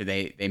after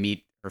they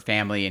meet her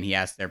family, and he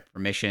asks their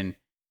permission.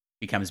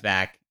 She comes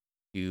back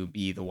to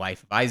be the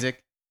wife of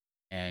Isaac,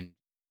 and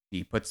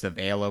she puts the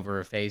veil over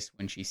her face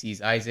when she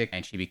sees Isaac,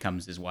 and she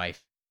becomes his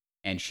wife.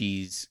 And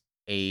she's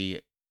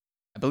I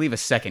believe, a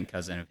second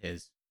cousin of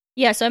his.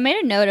 Yeah, so I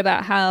made a note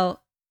about how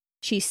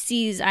she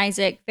sees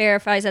Isaac,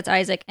 verifies that's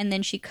Isaac, and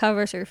then she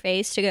covers her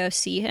face to go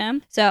see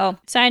him. So,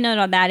 side note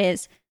on that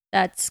is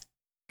that's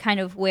kind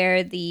of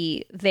where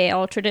the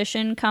veil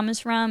tradition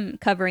comes from,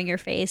 covering your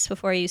face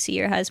before you see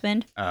your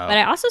husband. Oh. But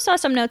I also saw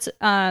some notes,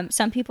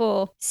 some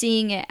people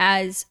seeing it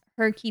as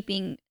her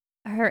keeping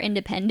her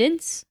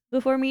independence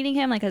before meeting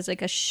him, like as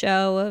like a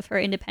show of her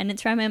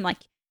independence from him. Like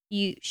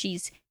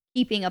she's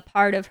keeping a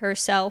part of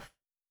herself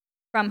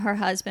from her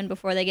husband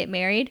before they get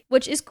married,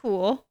 which is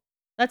cool.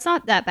 That's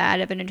not that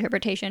bad of an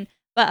interpretation.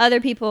 But other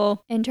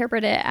people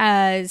interpret it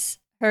as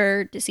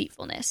her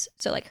deceitfulness.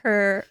 So like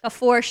a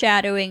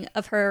foreshadowing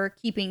of her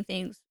keeping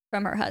things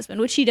from her husband,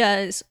 which she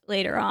does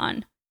later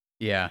on.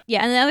 Yeah.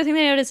 Yeah. And the other thing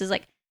I noticed is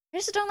like, I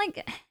just don't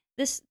like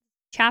this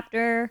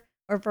chapter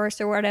or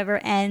verse or whatever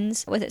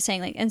ends with it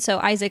saying like, and so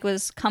Isaac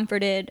was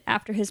comforted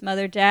after his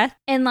mother's death.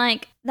 And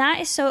like, that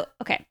is so,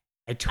 okay.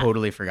 I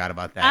totally forgot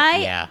about that.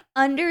 I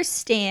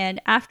understand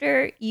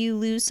after you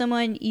lose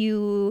someone,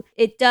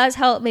 it does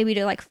help maybe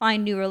to like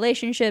find new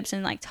relationships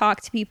and like talk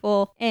to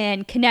people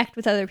and connect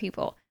with other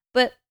people.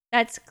 But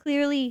that's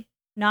clearly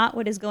not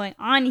what is going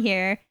on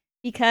here,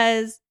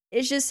 because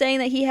it's just saying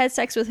that he had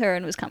sex with her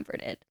and was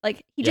comforted.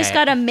 Like, he just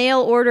got a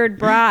mail-ordered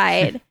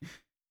bride,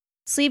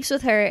 sleeps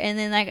with her, and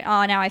then like,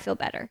 oh, now I feel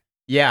better.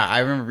 Yeah, I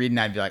remember reading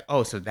that and be like,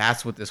 oh, so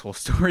that's what this whole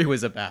story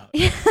was about.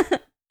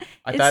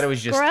 I thought it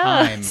was just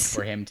time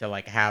for him to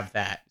like have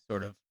that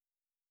sort of,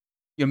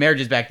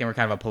 marriages back then were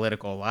kind of a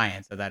political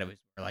alliance. I thought it was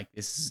like,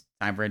 this is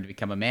time for him to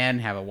become a man,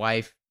 have a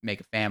wife, make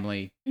a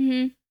family.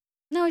 Mm-hmm.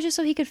 No, it's just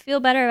so he could feel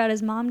better about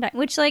his mom dying,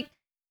 which like,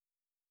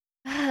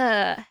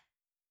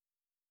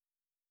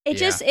 it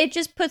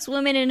just puts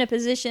women in a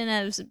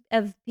position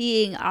of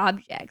being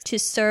objects to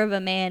serve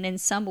a man in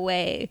some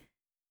way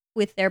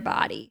with their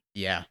body.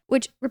 Yeah.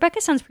 Which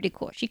Rebecca sounds pretty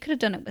cool. She could have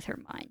done it with her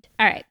mind.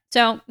 All right.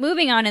 So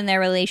moving on in their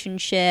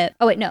relationship.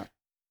 Oh, wait, no.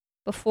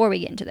 Before we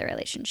get into their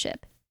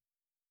relationship,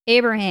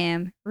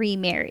 Abraham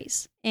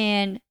remarries.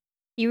 And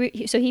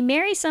he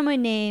marries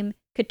someone named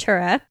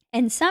Keturah.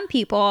 And some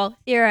people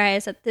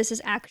theorize that this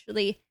is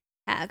actually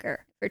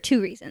Hagar for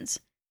two reasons.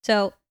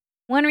 So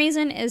one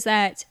reason is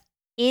that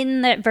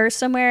in that verse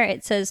somewhere,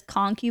 it says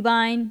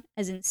concubine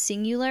as in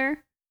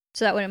singular.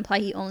 So that would imply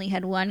he only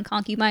had one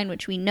concubine,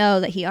 which we know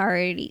that he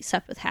already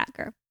slept with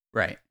Hagar.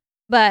 Right.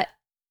 But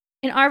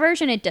in our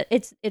version,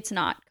 it's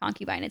not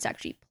concubine. It's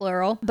actually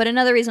plural. But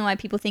another reason why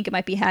people think it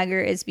might be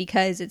Hagar is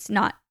because it's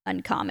not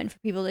uncommon for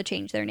people to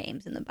change their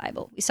names in the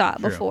Bible. We saw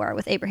it before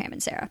with Abraham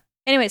and Sarah.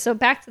 Anyway, so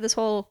back to this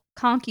whole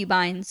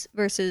concubines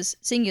versus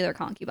singular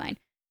concubine.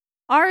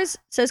 Ours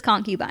says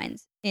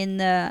concubines in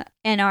the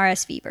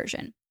NRSV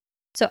version.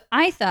 So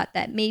I thought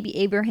that maybe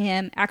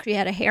Abraham actually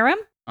had a harem.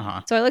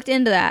 Uh-huh. So I looked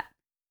into that.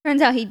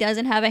 Turns out he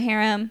doesn't have a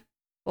harem.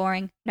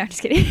 Boring. No,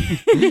 just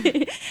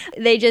kidding.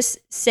 They just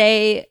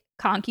say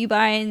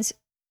concubines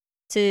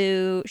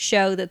to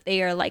show that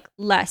they are like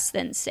less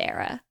than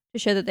Sarah, to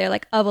show that they're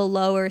like of a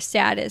lower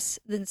status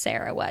than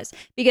Sarah was.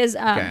 Because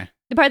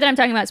the part that I'm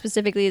talking about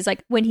specifically is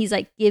like when he's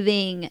like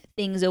giving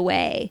things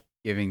away.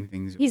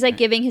 He's like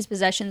giving his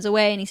possessions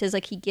away, and he says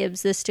like he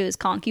gives this to his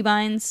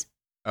concubines.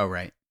 Oh,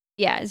 right.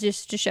 Yeah, it's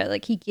just to show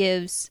like he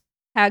gives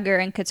Hagar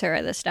and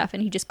Keturah this stuff,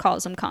 and he just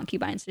calls them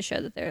concubines to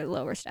show that they're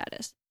lower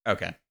status.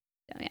 Okay.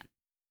 So yeah.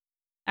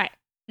 All right.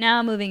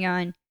 Now moving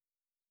on,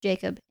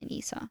 Jacob and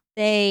Esau.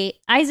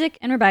 Isaac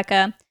and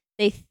Rebecca,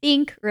 they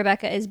think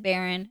Rebecca is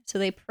barren, so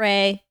they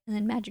pray, and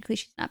then magically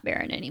she's not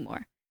barren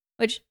anymore.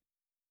 Which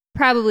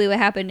probably what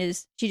happened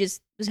is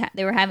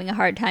they were having a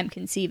hard time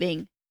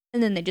conceiving,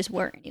 and then they just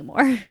weren't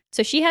anymore.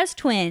 So she has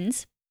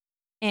twins,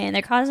 and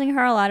they're causing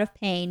her a lot of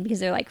pain because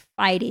they're like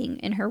fighting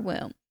in her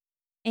womb.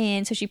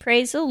 And so she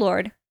prays to the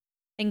Lord,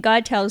 and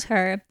God tells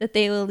her that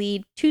they will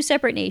lead 2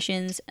 separate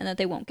nations and that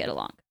they won't get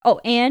along.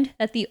 Oh, and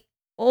that the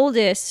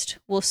oldest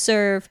will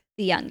serve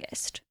the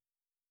youngest.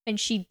 And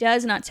she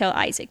does not tell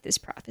Isaac this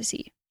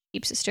prophecy.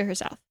 Keeps this to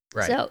herself.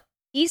 Right. So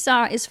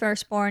Esau is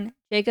firstborn,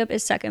 Jacob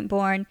is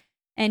secondborn,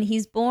 and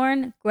he's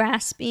born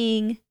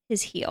grasping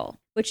his heel,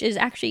 which is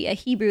actually a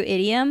Hebrew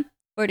idiom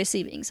for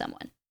deceiving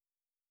someone.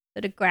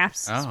 So to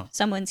grasp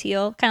someone's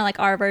heel, kind of like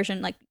our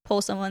version, like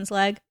pull someone's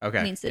leg,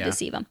 means to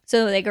deceive them.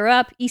 So they grow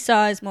up.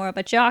 Esau is more of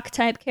a jock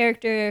type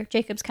character.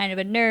 Jacob's kind of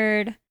a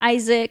nerd.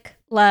 Isaac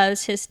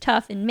loves his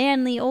tough and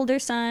manly older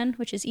son,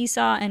 which is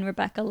Esau, and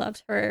Rebecca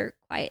loves her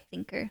quiet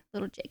thinker,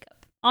 little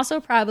Jacob. Also,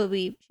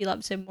 probably she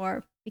loves him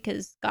more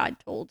because God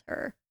told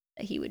her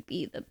that he would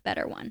be the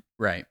better one.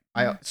 Right.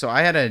 So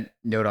I had a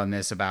note on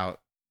this about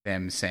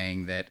them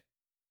saying that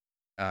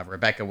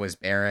Rebecca was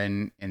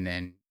barren and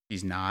then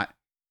she's not,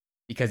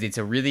 because it's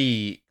a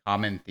really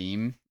common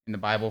theme in the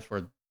Bible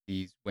for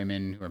these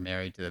women who are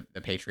married to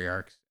the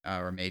patriarchs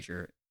or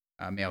major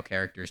male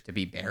characters to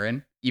be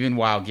barren, even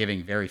while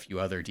giving very few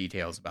other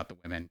details about the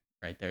women.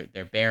 Right,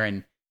 their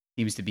barren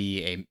seems to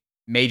be a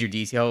major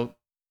detail.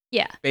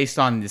 Yeah, based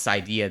on this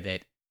idea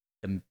that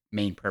the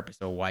main purpose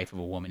of a wife of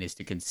a woman is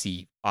to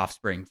conceive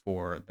offspring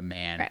for the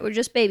man. Right, we're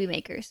just baby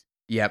makers.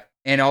 Yep,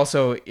 and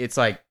also it's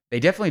like they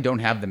definitely don't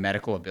have the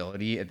medical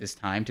ability at this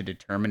time to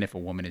determine if a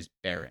woman is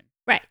barren.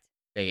 Right.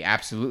 They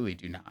absolutely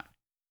do not.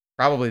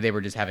 Probably they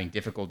were just having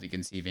difficulty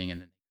conceiving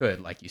and they could,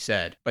 like you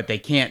said, but they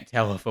can't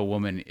tell if a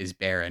woman is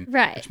barren.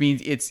 Right. Which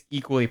means it's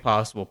equally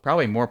possible,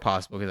 probably more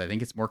possible, because I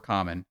think it's more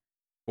common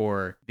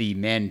for the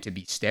men to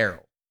be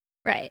sterile.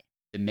 Right.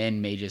 The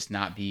men may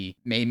not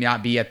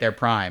be at their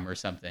prime or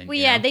something. Well,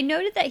 yeah, they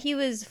noted that he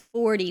was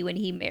 40 when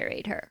he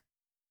married her.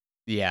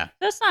 Yeah.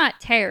 That's not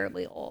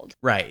terribly old.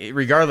 Right.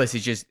 Regardless,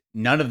 it's just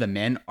none of the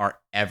men are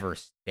ever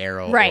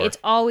sterile. Right. It's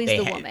always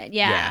the woman.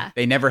 Yeah.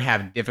 They never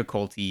have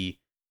difficulty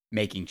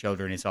making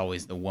children. It's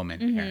always the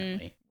woman,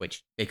 apparently,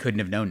 which they couldn't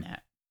have known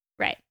that.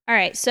 Right. All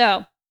right.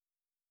 So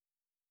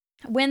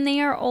when they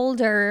are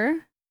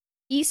older,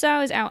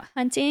 Esau is out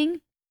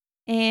hunting.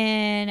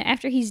 And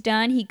after he's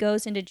done, he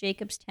goes into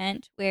Jacob's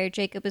tent where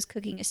Jacob is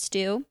cooking a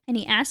stew. And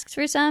he asks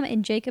for some.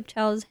 And Jacob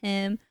tells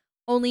him,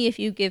 only if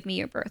you give me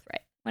your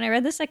birthright. When I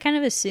read this, I kind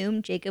of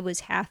assumed Jacob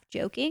was half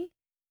joking.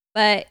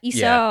 But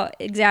Esau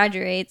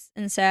exaggerates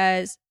and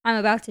says, I'm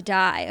about to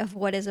die of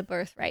what is a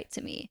birthright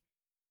to me.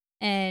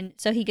 And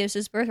so he gives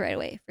his birthright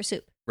away for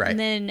soup. Right. And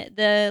then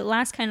the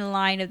last kind of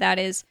line of that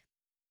is,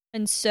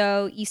 and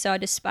so Esau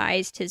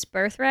despised his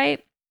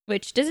birthright,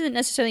 which doesn't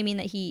necessarily mean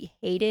that he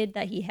hated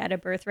that he had a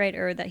birthright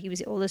or that he was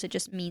the oldest. It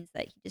just means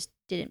that he just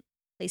didn't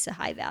place a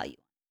high value.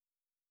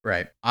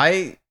 Right.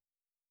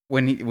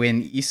 When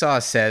Esau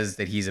says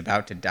that he's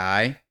about to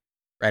die,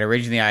 right,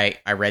 originally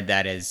I read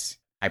that as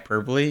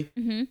hyperbole,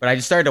 but I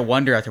just started to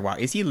wonder after a while,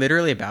 is he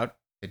literally about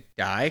to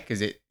die?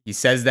 Because he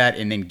says that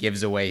and then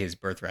gives away his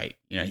birthright.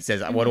 You know, he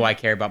says, what do I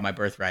care about my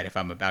birthright if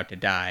I'm about to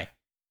die?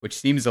 Which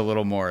seems a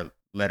little more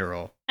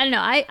literal. I don't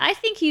know. I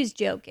think he's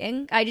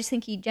joking. I just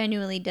think he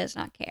genuinely does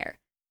not care.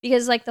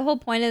 Because, like, the whole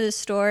point of the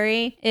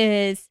story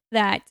is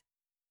that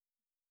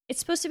it's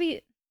supposed to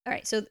be... All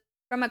right, so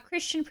from a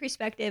Christian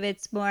perspective,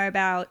 it's more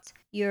about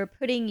you're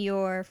putting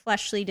your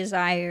fleshly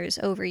desires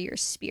over your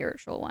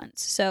spiritual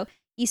ones. So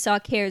Esau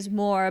cares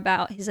more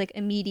about his, like,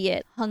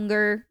 immediate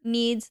hunger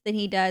needs than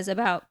he does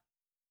about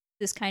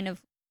this kind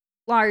of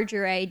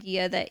larger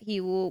idea that he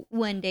will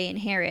one day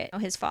inherit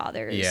his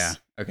father's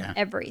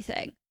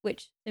everything.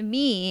 Which, to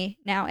me,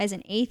 now as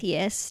an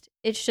atheist,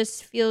 it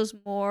just feels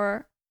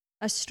more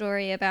a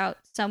story about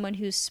someone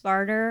who's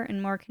smarter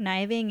and more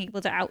conniving,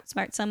 able to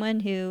outsmart someone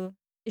who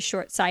is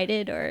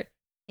short-sighted or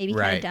maybe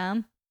kind of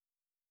dumb.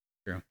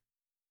 True.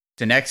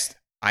 So next,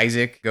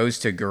 Isaac goes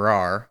to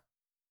Gerar,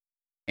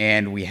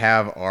 and we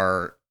have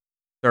our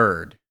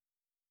third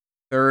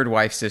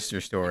wife-sister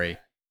story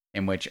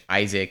in which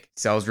Isaac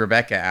sells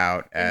Rebecca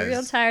out as I'm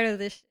real tired of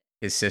this.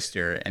 His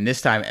sister. And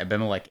this time,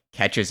 Abimelech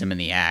catches him in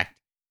the act,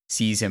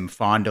 sees him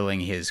fondling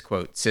his,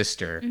 quote,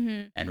 sister,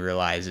 and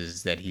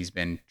realizes that he's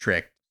been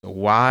tricked. So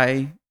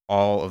why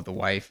all of the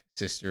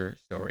wife-sister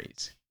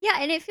stories? Yeah,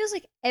 and it feels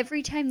like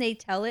every time they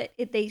tell it,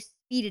 they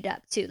speed it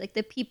up, too. Like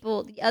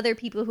the other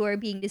people who are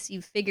being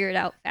deceived figure it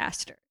out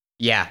faster.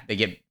 Yeah,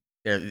 the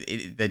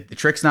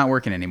trick's not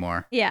working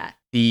anymore. Yeah.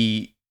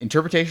 The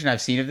interpretation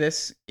I've seen of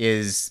this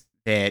is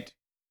that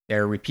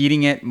they're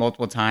repeating it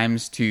multiple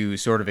times to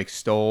sort of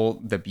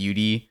extol the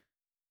beauty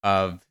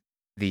of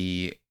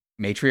the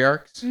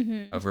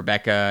matriarchs of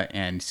Rebecca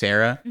and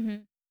Sarah,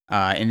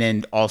 and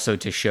then also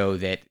to show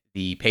that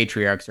the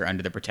patriarchs are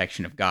under the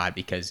protection of God,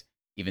 because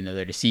even though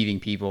they're deceiving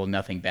people,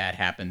 nothing bad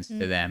happens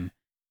to them.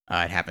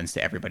 It happens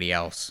to everybody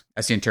else.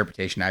 That's the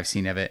interpretation I've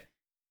seen of it.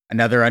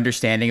 Another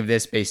understanding of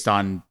this, based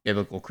on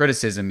biblical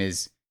criticism,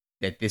 is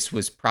that this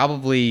was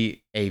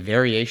probably a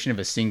variation of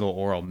a single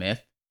oral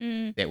myth,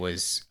 that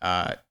was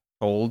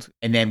told.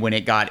 And then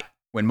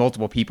when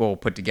multiple people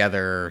put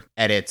together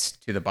edits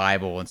to the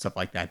Bible and stuff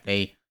like that,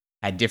 they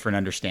had different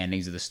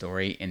understandings of the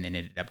story and then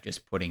ended up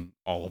just putting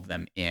all of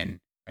them in,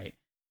 right?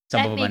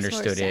 Some of them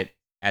understood it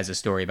as a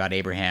story about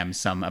Abraham,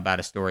 some about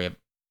a story of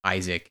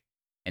Isaac,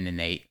 and then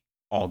they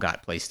all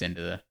got placed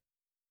into the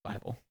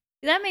Bible.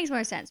 That makes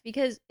more sense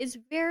because it's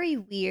very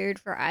weird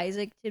for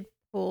Isaac to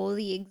pull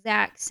the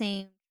exact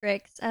same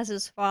tricks as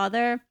his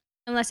father,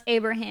 unless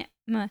Abraham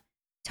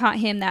taught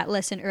him that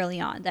lesson early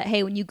on, that,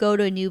 hey, when you go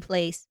to a new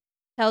place,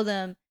 tell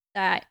them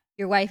that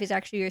your wife is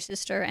actually your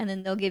sister, and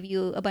then they'll give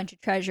you a bunch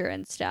of treasure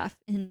and stuff,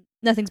 and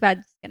nothing's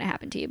bad going to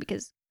happen to you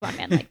because, come on,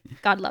 man, like,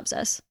 God loves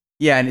us.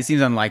 Yeah, and it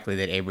seems unlikely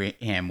that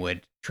Abraham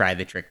would try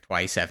the trick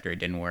twice after it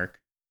didn't work.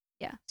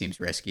 Yeah. Seems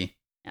risky.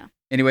 Yeah.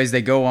 Anyways,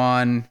 they go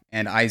on,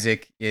 and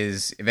Isaac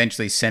is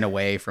eventually sent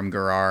away from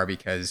Gerar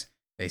because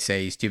they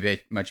say he's too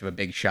much of a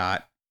big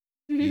shot.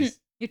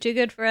 You're too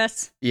good for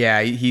us.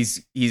 Yeah,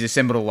 he's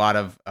assembled a lot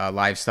of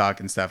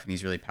livestock and stuff, and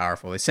he's really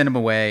powerful. They send him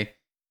away.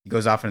 He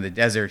goes off into the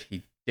desert.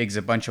 He digs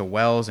a bunch of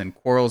wells and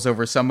quarrels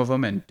over some of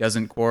them and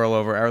doesn't quarrel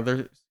over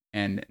others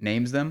and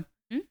names them.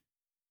 Mm-hmm.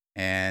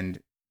 And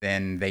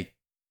then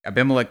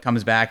Abimelech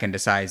comes back and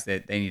decides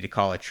that they need to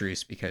call a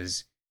truce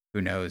because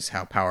who knows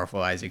how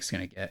powerful Isaac's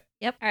going to get.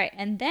 Yep. All right.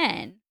 And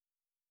then,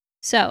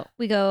 so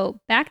we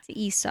go back to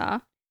Esau,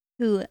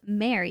 who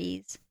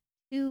marries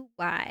 2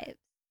 wives.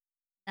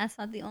 That's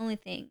not the only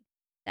thing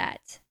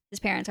that his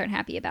parents aren't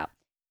happy about.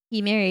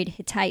 He married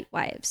Hittite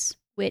wives,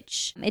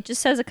 which it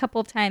just says a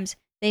couple of times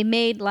they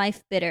made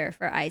life bitter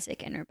for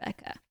Isaac and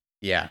Rebekah.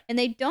 Yeah. And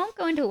they don't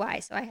go into why,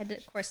 so I had to,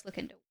 of course, look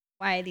into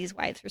why these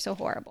wives were so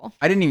horrible.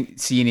 I didn't even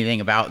see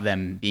anything about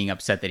them being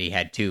upset that he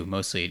had 2.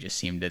 Mostly it just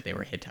seemed that they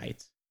were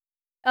Hittites.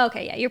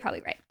 Okay, yeah, you're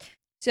probably right.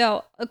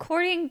 So,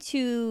 according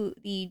to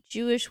the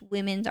Jewish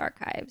Women's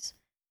Archives,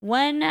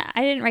 I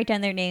didn't write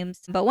down their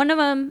names, but one of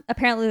them,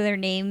 apparently their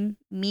name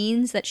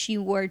means that she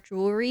wore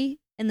jewelry,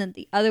 and then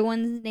the other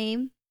one's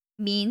name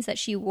means that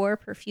she wore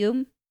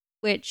perfume,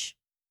 which,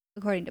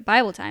 according to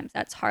Bible Times,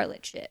 that's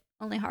harlot shit.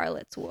 Only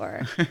harlots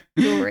wore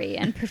jewelry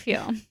and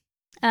perfume.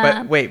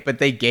 But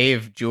they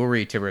gave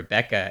jewelry to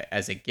Rebekah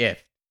as a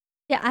gift.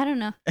 Yeah, I don't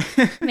know,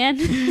 man.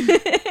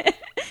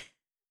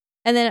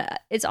 And then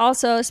it's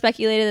also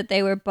speculated that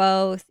they were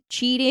both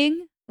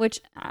cheating,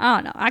 which, I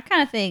don't know. I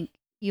kind of think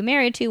you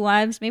married 2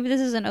 wives. Maybe this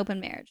is an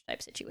open marriage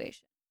type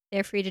situation.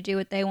 They're free to do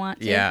what they want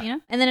to, yeah. You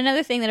know? And then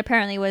another thing that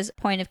apparently was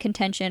a point of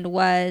contention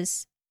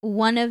was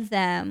one of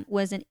them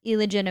was an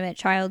illegitimate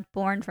child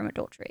born from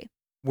adultery.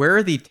 Where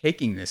are they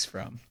taking this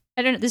from?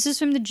 I don't know. This is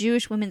from the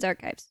Jewish Women's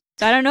Archives.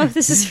 So I don't know if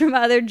this is from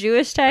other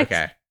Jewish texts.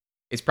 Okay.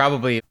 It's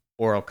probably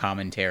oral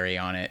commentary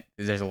on it.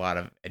 There's a lot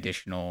of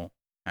additional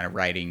kind of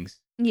writings.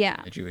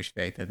 Yeah. The Jewish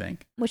faith, I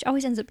think. Which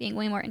always ends up being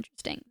way more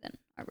interesting than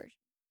our version.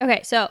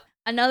 Okay, so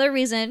another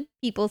reason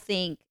people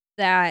think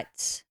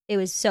that it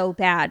was so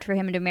bad for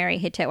him to marry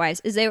Hittite wives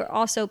is they were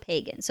also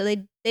pagan. So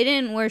they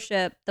didn't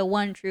worship the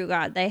one true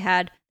God.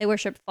 They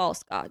worshiped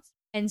false gods.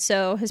 And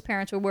so his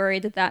parents were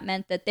worried that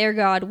meant that their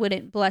God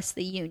wouldn't bless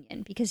the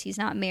union because he's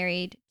not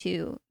married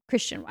to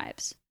Christian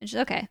wives. Which is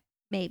okay,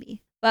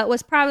 maybe. But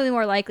what's probably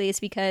more likely is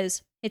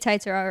because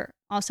Hittites are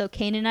also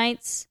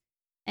Canaanites.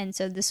 And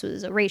so this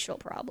was a racial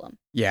problem.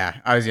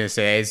 Yeah, I was going to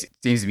say, it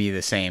seems to be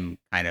the same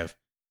kind of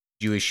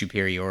Jewish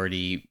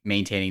superiority,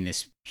 maintaining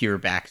this pure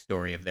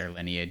backstory of their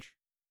lineage.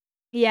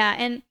 Yeah,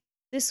 and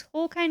this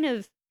whole kind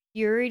of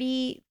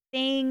purity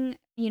thing,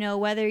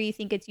 whether you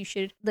think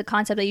the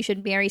concept that you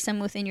should marry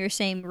someone within your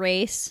same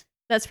race,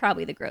 that's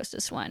probably the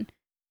grossest one.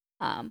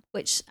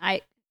 Which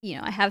I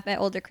have met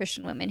older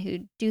Christian women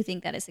who do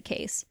think that is the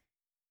case.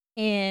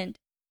 And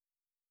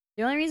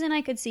the only reason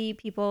I could see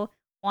people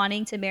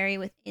wanting to marry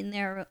within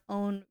their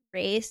own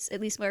race,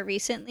 at least more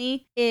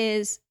recently,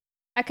 is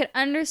I could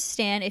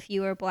understand if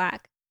you were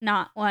Black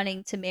not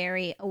wanting to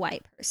marry a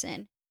white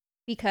person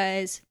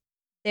because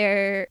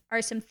there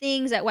are some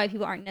things that white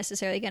people aren't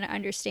necessarily going to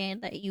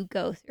understand that you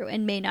go through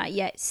and may not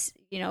yet,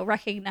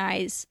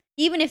 recognize.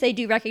 Even if they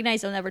do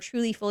recognize, they'll never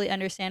truly fully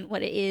understand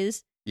what it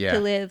is to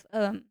live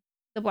the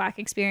Black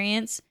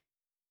experience.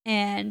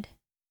 And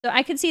so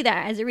I could see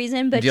that as a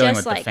reason, but dealing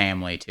just with the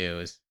family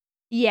too is.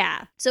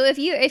 Yeah. So if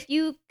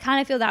you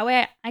kind of feel that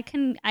way, I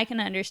can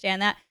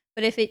understand that.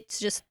 But if it's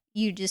just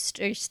you just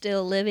are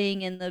still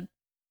living in the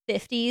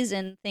 50s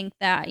and think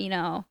that,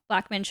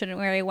 Black men shouldn't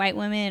marry white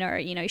women or,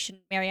 you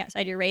shouldn't marry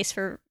outside your race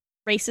for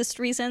racist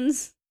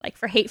reasons, like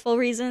for hateful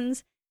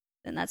reasons,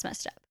 then that's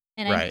messed up.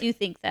 And right. I do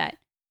think that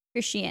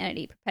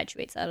Christianity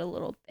perpetuates that a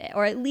little bit,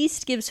 or at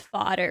least gives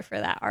fodder for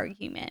that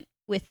argument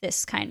with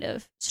this kind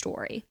of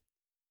story.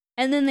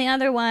 And then the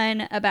other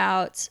one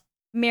about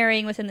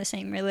marrying within the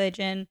same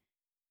religion,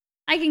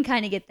 I can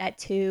kind of get that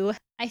too.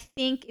 I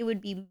think it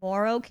would be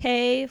more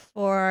okay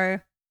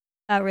for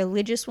a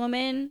religious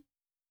woman,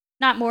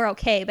 not more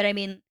okay, but I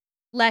mean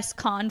less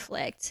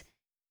conflict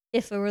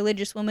if a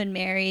religious woman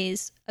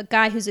marries a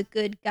guy who's a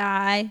good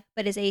guy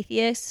but is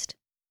atheist.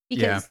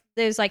 Because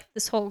there's like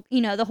this whole,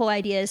 the whole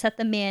idea is that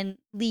the man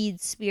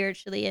leads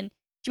spiritually and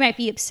she might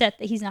be upset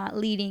that he's not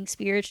leading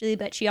spiritually,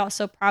 but she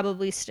also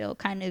probably still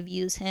kind of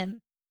views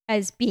him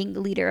as being the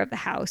leader of the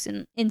house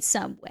in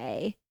some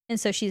way. And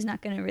so she's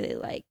not going to really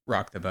like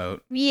rock the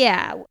boat.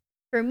 Yeah.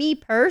 For me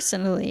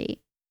personally,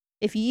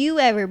 if you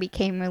ever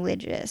became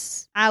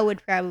religious, that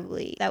would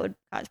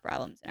cause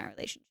problems in our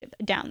relationship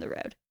down the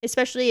road.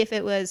 Especially if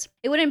it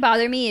wouldn't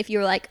bother me if you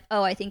were like,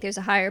 oh, I think there's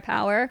a higher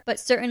power. But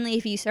certainly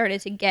if you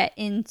started to get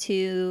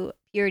into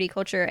purity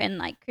culture and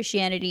like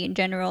Christianity in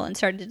general and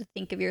started to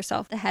think of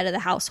yourself the head of the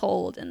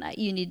household and that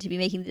you need to be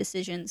making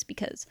decisions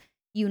because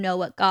you know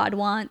what God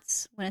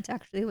wants when it's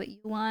actually what you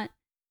want,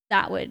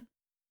 that would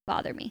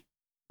bother me.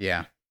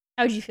 Yeah.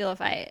 How would you feel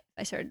if I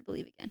started to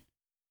believe again?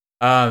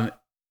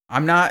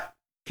 I'm not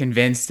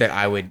convinced that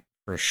I would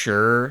for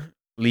sure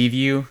leave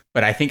you,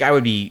 but I think I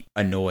would be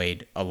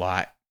annoyed a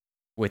lot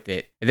with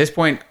it. At this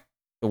point,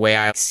 the way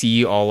I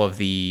see all of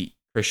the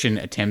Christian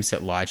attempts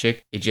at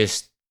logic, it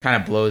just kind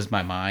of blows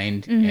my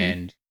mind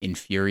and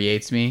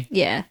infuriates me.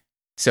 Yeah.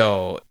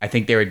 So I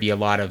think there would be a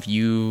lot of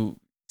you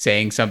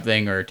saying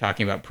something or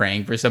talking about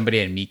praying for somebody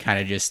and me kind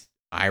of just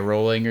eye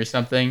rolling or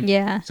something.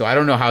 Yeah. So I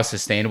don't know how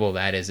sustainable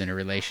that is in a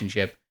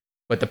relationship.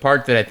 But the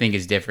part that I think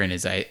is different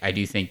is I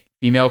do think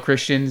female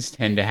Christians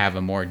tend to have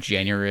a more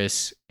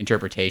generous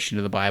interpretation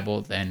of the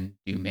Bible than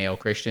do male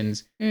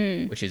Christians,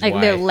 which is like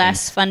why they're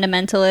less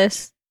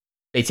fundamentalist.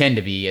 They tend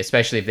to be,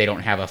 especially if they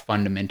don't have a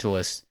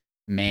fundamentalist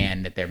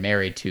man that they're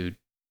married to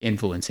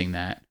influencing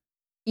that.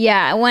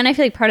 Yeah, one I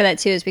feel like part of that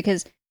too is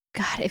because,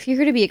 God, if you're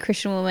going to be a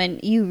Christian woman,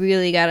 you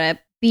really got to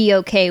be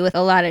okay with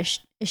a lot of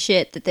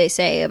shit that they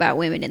say about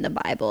women in the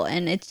Bible.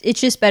 And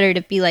it's just better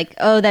to be like,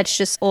 oh, that's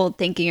just old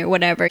thinking or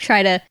whatever.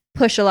 Try to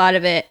push a lot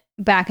of it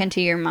back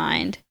into your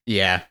mind.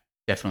 Yeah,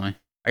 definitely.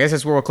 I guess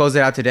that's where we'll close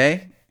it out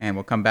today. And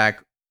we'll come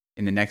back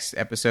in the next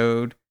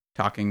episode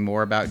talking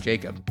more about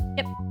Jacob.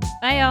 Yep.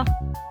 Bye, y'all.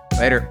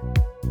 Later.